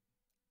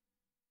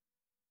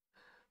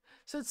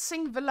 So it's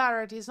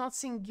singularity, it's not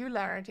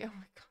singularity. Oh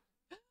my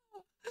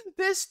god.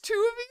 There's two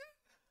of you?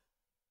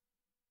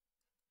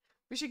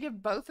 We should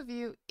get both of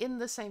you in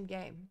the same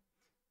game.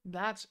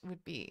 That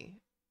would be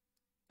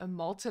a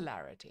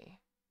multilarity.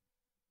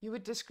 You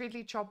would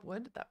discreetly chop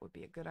wood. That would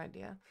be a good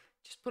idea.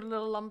 Just put a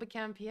little lumber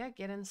camp here,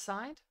 get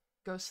inside,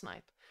 go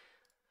snipe.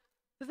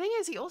 The thing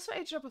is, he also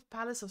aged up with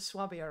Palace of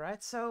Swabia,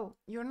 right? So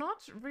you're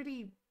not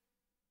really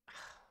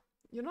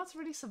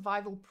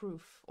survival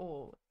proof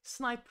or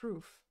snipe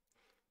proof.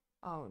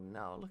 Oh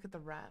no, look at the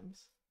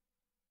rams.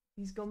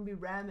 He's gonna be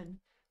ramming.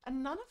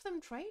 And none of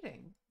them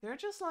trading. They're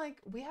just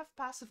like, we have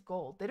passive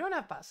gold. They don't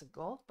have passive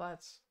gold,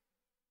 but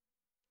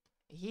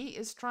he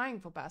is trying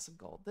for passive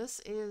gold. This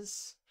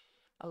is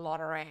a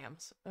lot of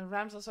rams. The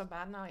rams are so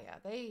bad now. Yeah,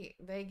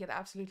 they get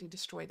absolutely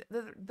destroyed.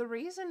 The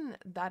reason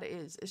that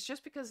is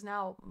just because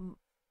now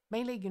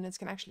melee units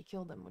can actually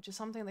kill them, which is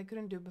something they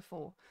couldn't do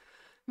before.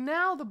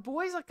 Now the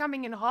boys are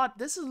coming in hot.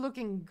 This is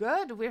looking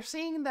good. We're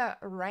seeing the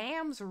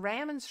rams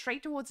ramming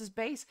straight towards his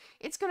base.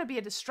 It's going to be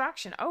a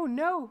distraction. Oh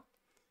no.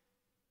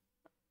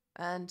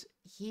 And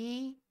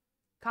he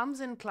comes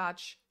in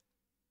clutch,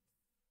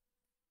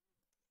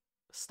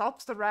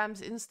 stops the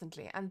rams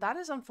instantly. And that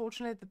is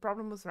unfortunately the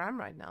problem with ram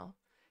right now.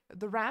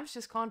 The rams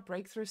just can't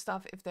break through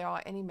stuff if there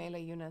are any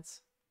melee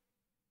units.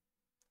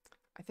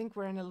 I think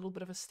we're in a little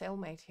bit of a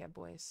stalemate here,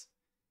 boys.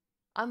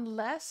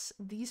 Unless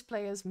these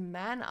players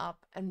man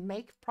up and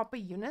make proper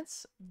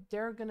units,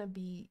 they're gonna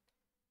be...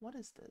 What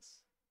is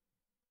this?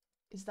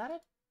 Is that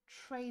a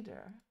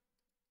trader?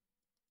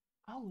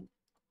 Oh.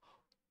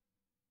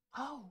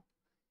 Oh.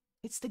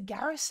 It's the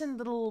garrison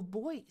little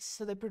boys.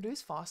 So they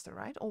produce faster,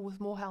 right? Or with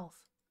more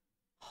health.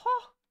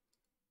 Huh.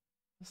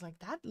 I was like,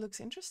 that looks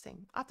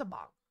interesting.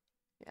 Atabak.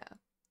 Yeah.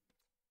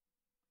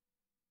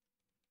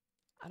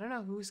 I don't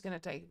know who's gonna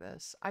take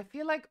this. I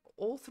feel like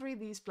all three of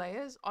these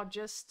players are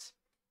just...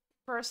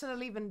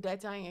 personally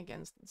vendettaing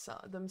against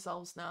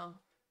themselves now.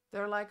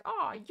 They're like,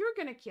 oh, you're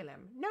gonna kill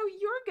him. No,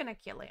 you're gonna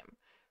kill him.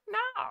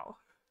 No.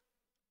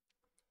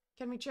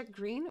 Can we check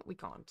green? We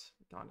can't.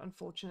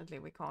 Unfortunately,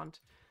 we can't.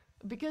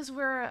 Because we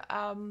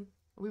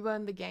were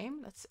in the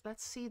game.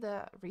 Let's see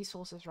the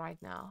resources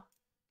right now.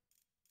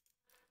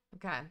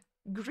 Okay.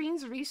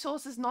 Green's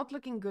resources not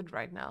looking good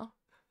right now.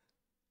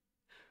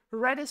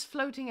 Red is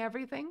floating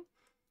everything.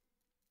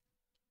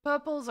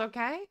 Purple's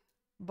okay.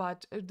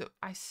 But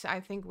I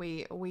think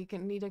we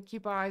can need to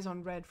keep our eyes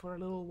on red for a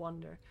little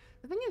wonder.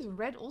 The thing is,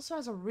 red also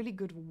has a really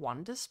good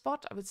wonder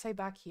spot, I would say,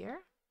 back here.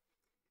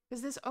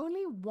 Because there's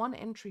only one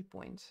entry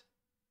point.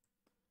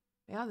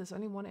 Yeah, there's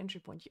only one entry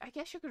point. I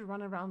guess you could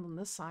run around on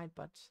this side,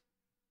 but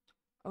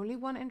only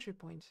one entry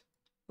point.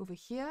 Over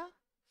here,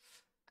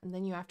 and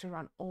then you have to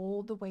run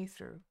all the way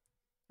through.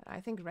 And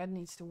I think red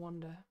needs to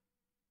wander.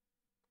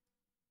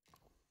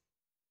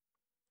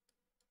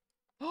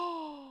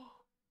 Oh!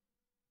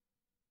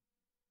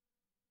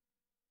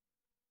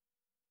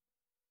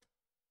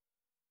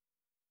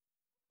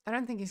 I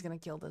don't think he's gonna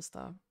kill this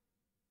though.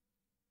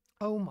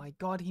 Oh my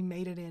god, he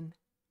made it in.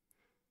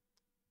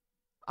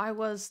 I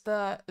was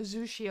the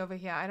Zushi over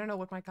here. I don't know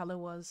what my color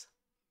was.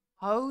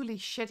 Holy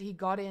shit, he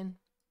got in.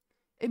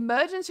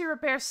 Emergency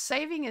repair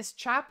saving his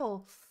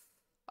chapel.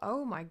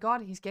 Oh my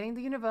god, he's getting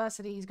the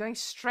university. He's going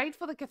straight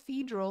for the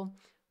cathedral.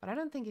 But I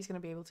don't think he's gonna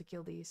be able to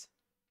kill these.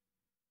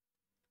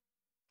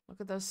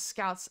 Look at those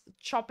scouts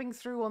chopping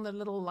through on the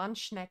little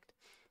lunch neck.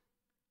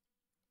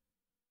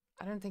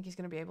 I don't think he's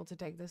going to be able to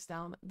take this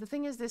down. The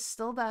thing is, there's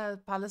still the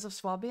Palace of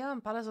Swabia,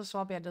 and Palace of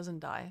Swabia doesn't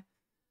die.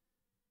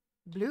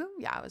 Blue?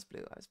 Yeah, I was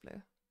blue.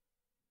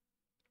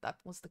 That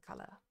was the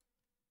color.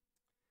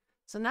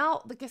 So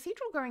now, the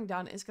cathedral going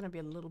down is going to be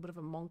a little bit of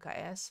a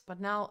monka-s, but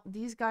now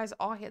these guys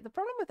are here. The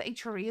problem with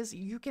HRE is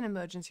you can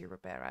emergency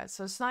repair, right?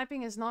 So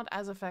sniping is not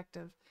as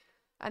effective.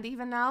 And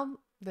even now,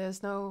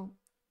 there's no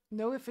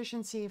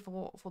efficiency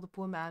for the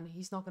poor man.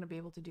 He's not going to be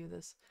able to do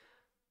this.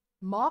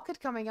 Market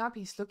coming up.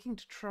 He's looking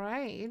to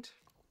trade.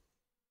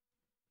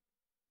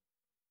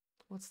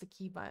 What's the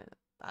key buy?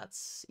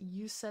 That's...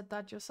 You said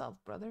that yourself,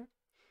 brother.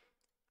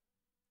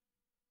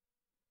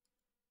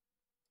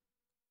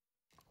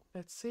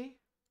 Let's see.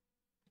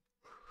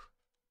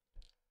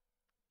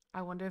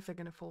 I wonder if they're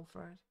going to fall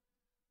for it.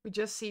 We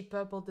just see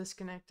purple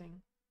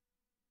disconnecting.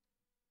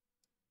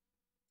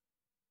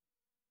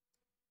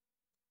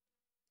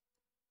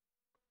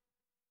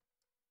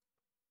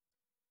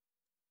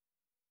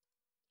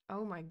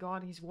 Oh my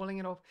god, he's walling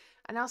it off.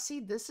 And now see,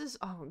 this is...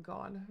 Oh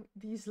god,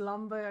 these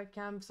lumber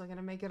camps are going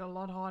to make it a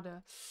lot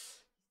harder.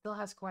 Still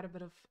has quite a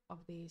bit of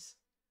these.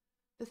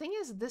 The thing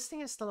is, this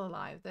thing is still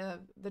alive.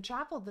 The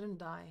chapel didn't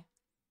die.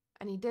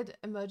 And he did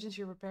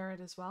emergency repair it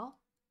as well.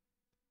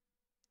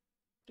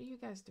 What are you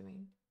guys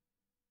doing?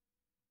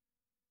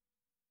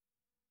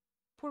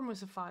 Poor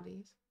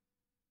Musafadis.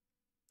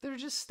 They're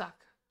just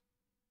stuck.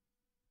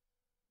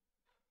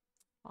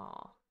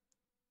 Aw.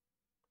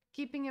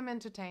 Keeping him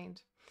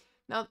entertained.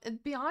 Now,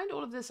 behind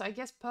all of this, I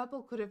guess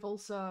Purple could have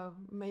also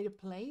made a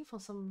play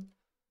for some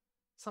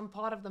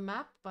part of the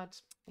map,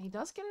 but he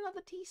does get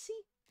another TC.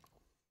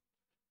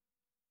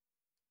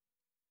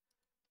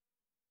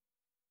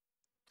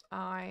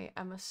 I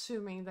am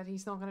assuming that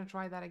he's not going to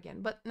try that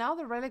again. But now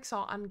the relics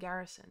are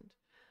ungarrisoned.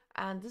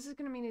 And this is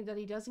going to mean that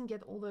he doesn't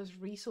get all those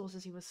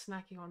resources he was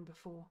snacking on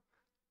before.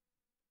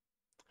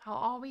 How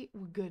are we?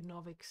 We're good,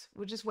 Novix.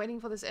 We're just waiting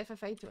for this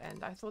FFA to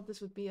end. I thought this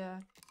would be a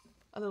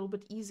little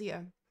bit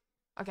easier.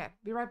 Okay,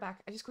 be right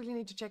back. I just quickly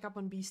need to check up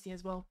on Beastie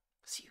as well.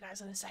 See you guys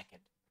in a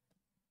second.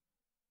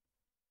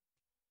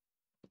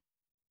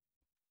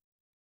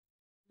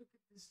 Look at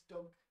this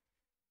dog.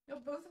 You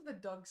know, both of the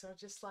dogs are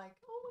just like,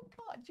 oh my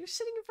god, you're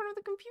sitting in front of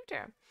the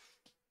computer.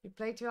 You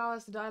play 2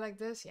 hours to die like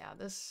this? Yeah,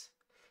 this...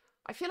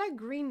 I feel like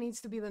Green needs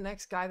to be the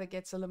next guy that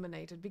gets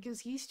eliminated because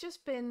he's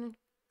just been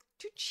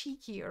too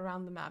cheeky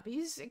around the map.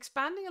 He's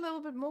expanding a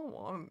little bit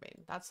more. I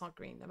mean, that's not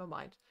Green, never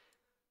mind.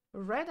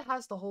 Red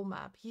has the whole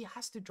map. He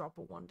has to drop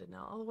a wonder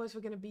now, otherwise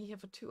we're going to be here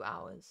for 2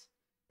 hours.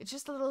 It's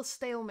just a little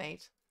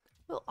stalemate.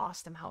 We'll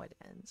ask them how it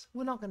ends.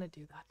 We're not going to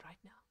do that right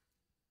now.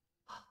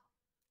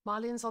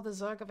 Marlians are the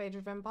Zerg of Age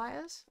of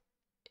Empires?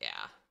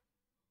 Yeah.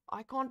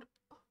 I can't...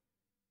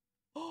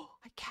 Oh,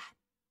 I can.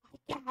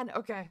 I can.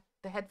 Okay.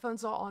 The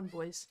headphones are on,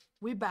 boys.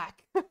 We're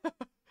back.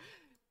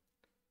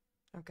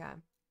 Okay.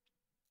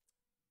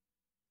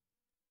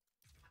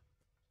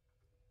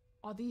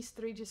 Are these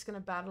three just going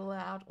to battle it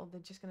out, or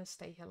they're just going to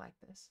stay here like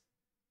this?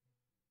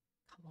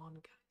 Come on,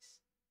 guys.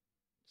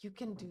 You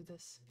can do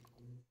this.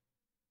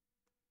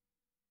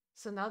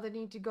 So now they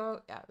need to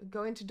go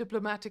into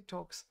diplomatic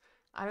talks.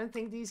 I don't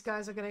think these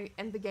guys are going to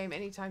end the game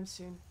anytime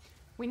soon.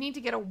 We need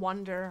to get a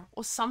wonder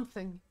or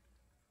something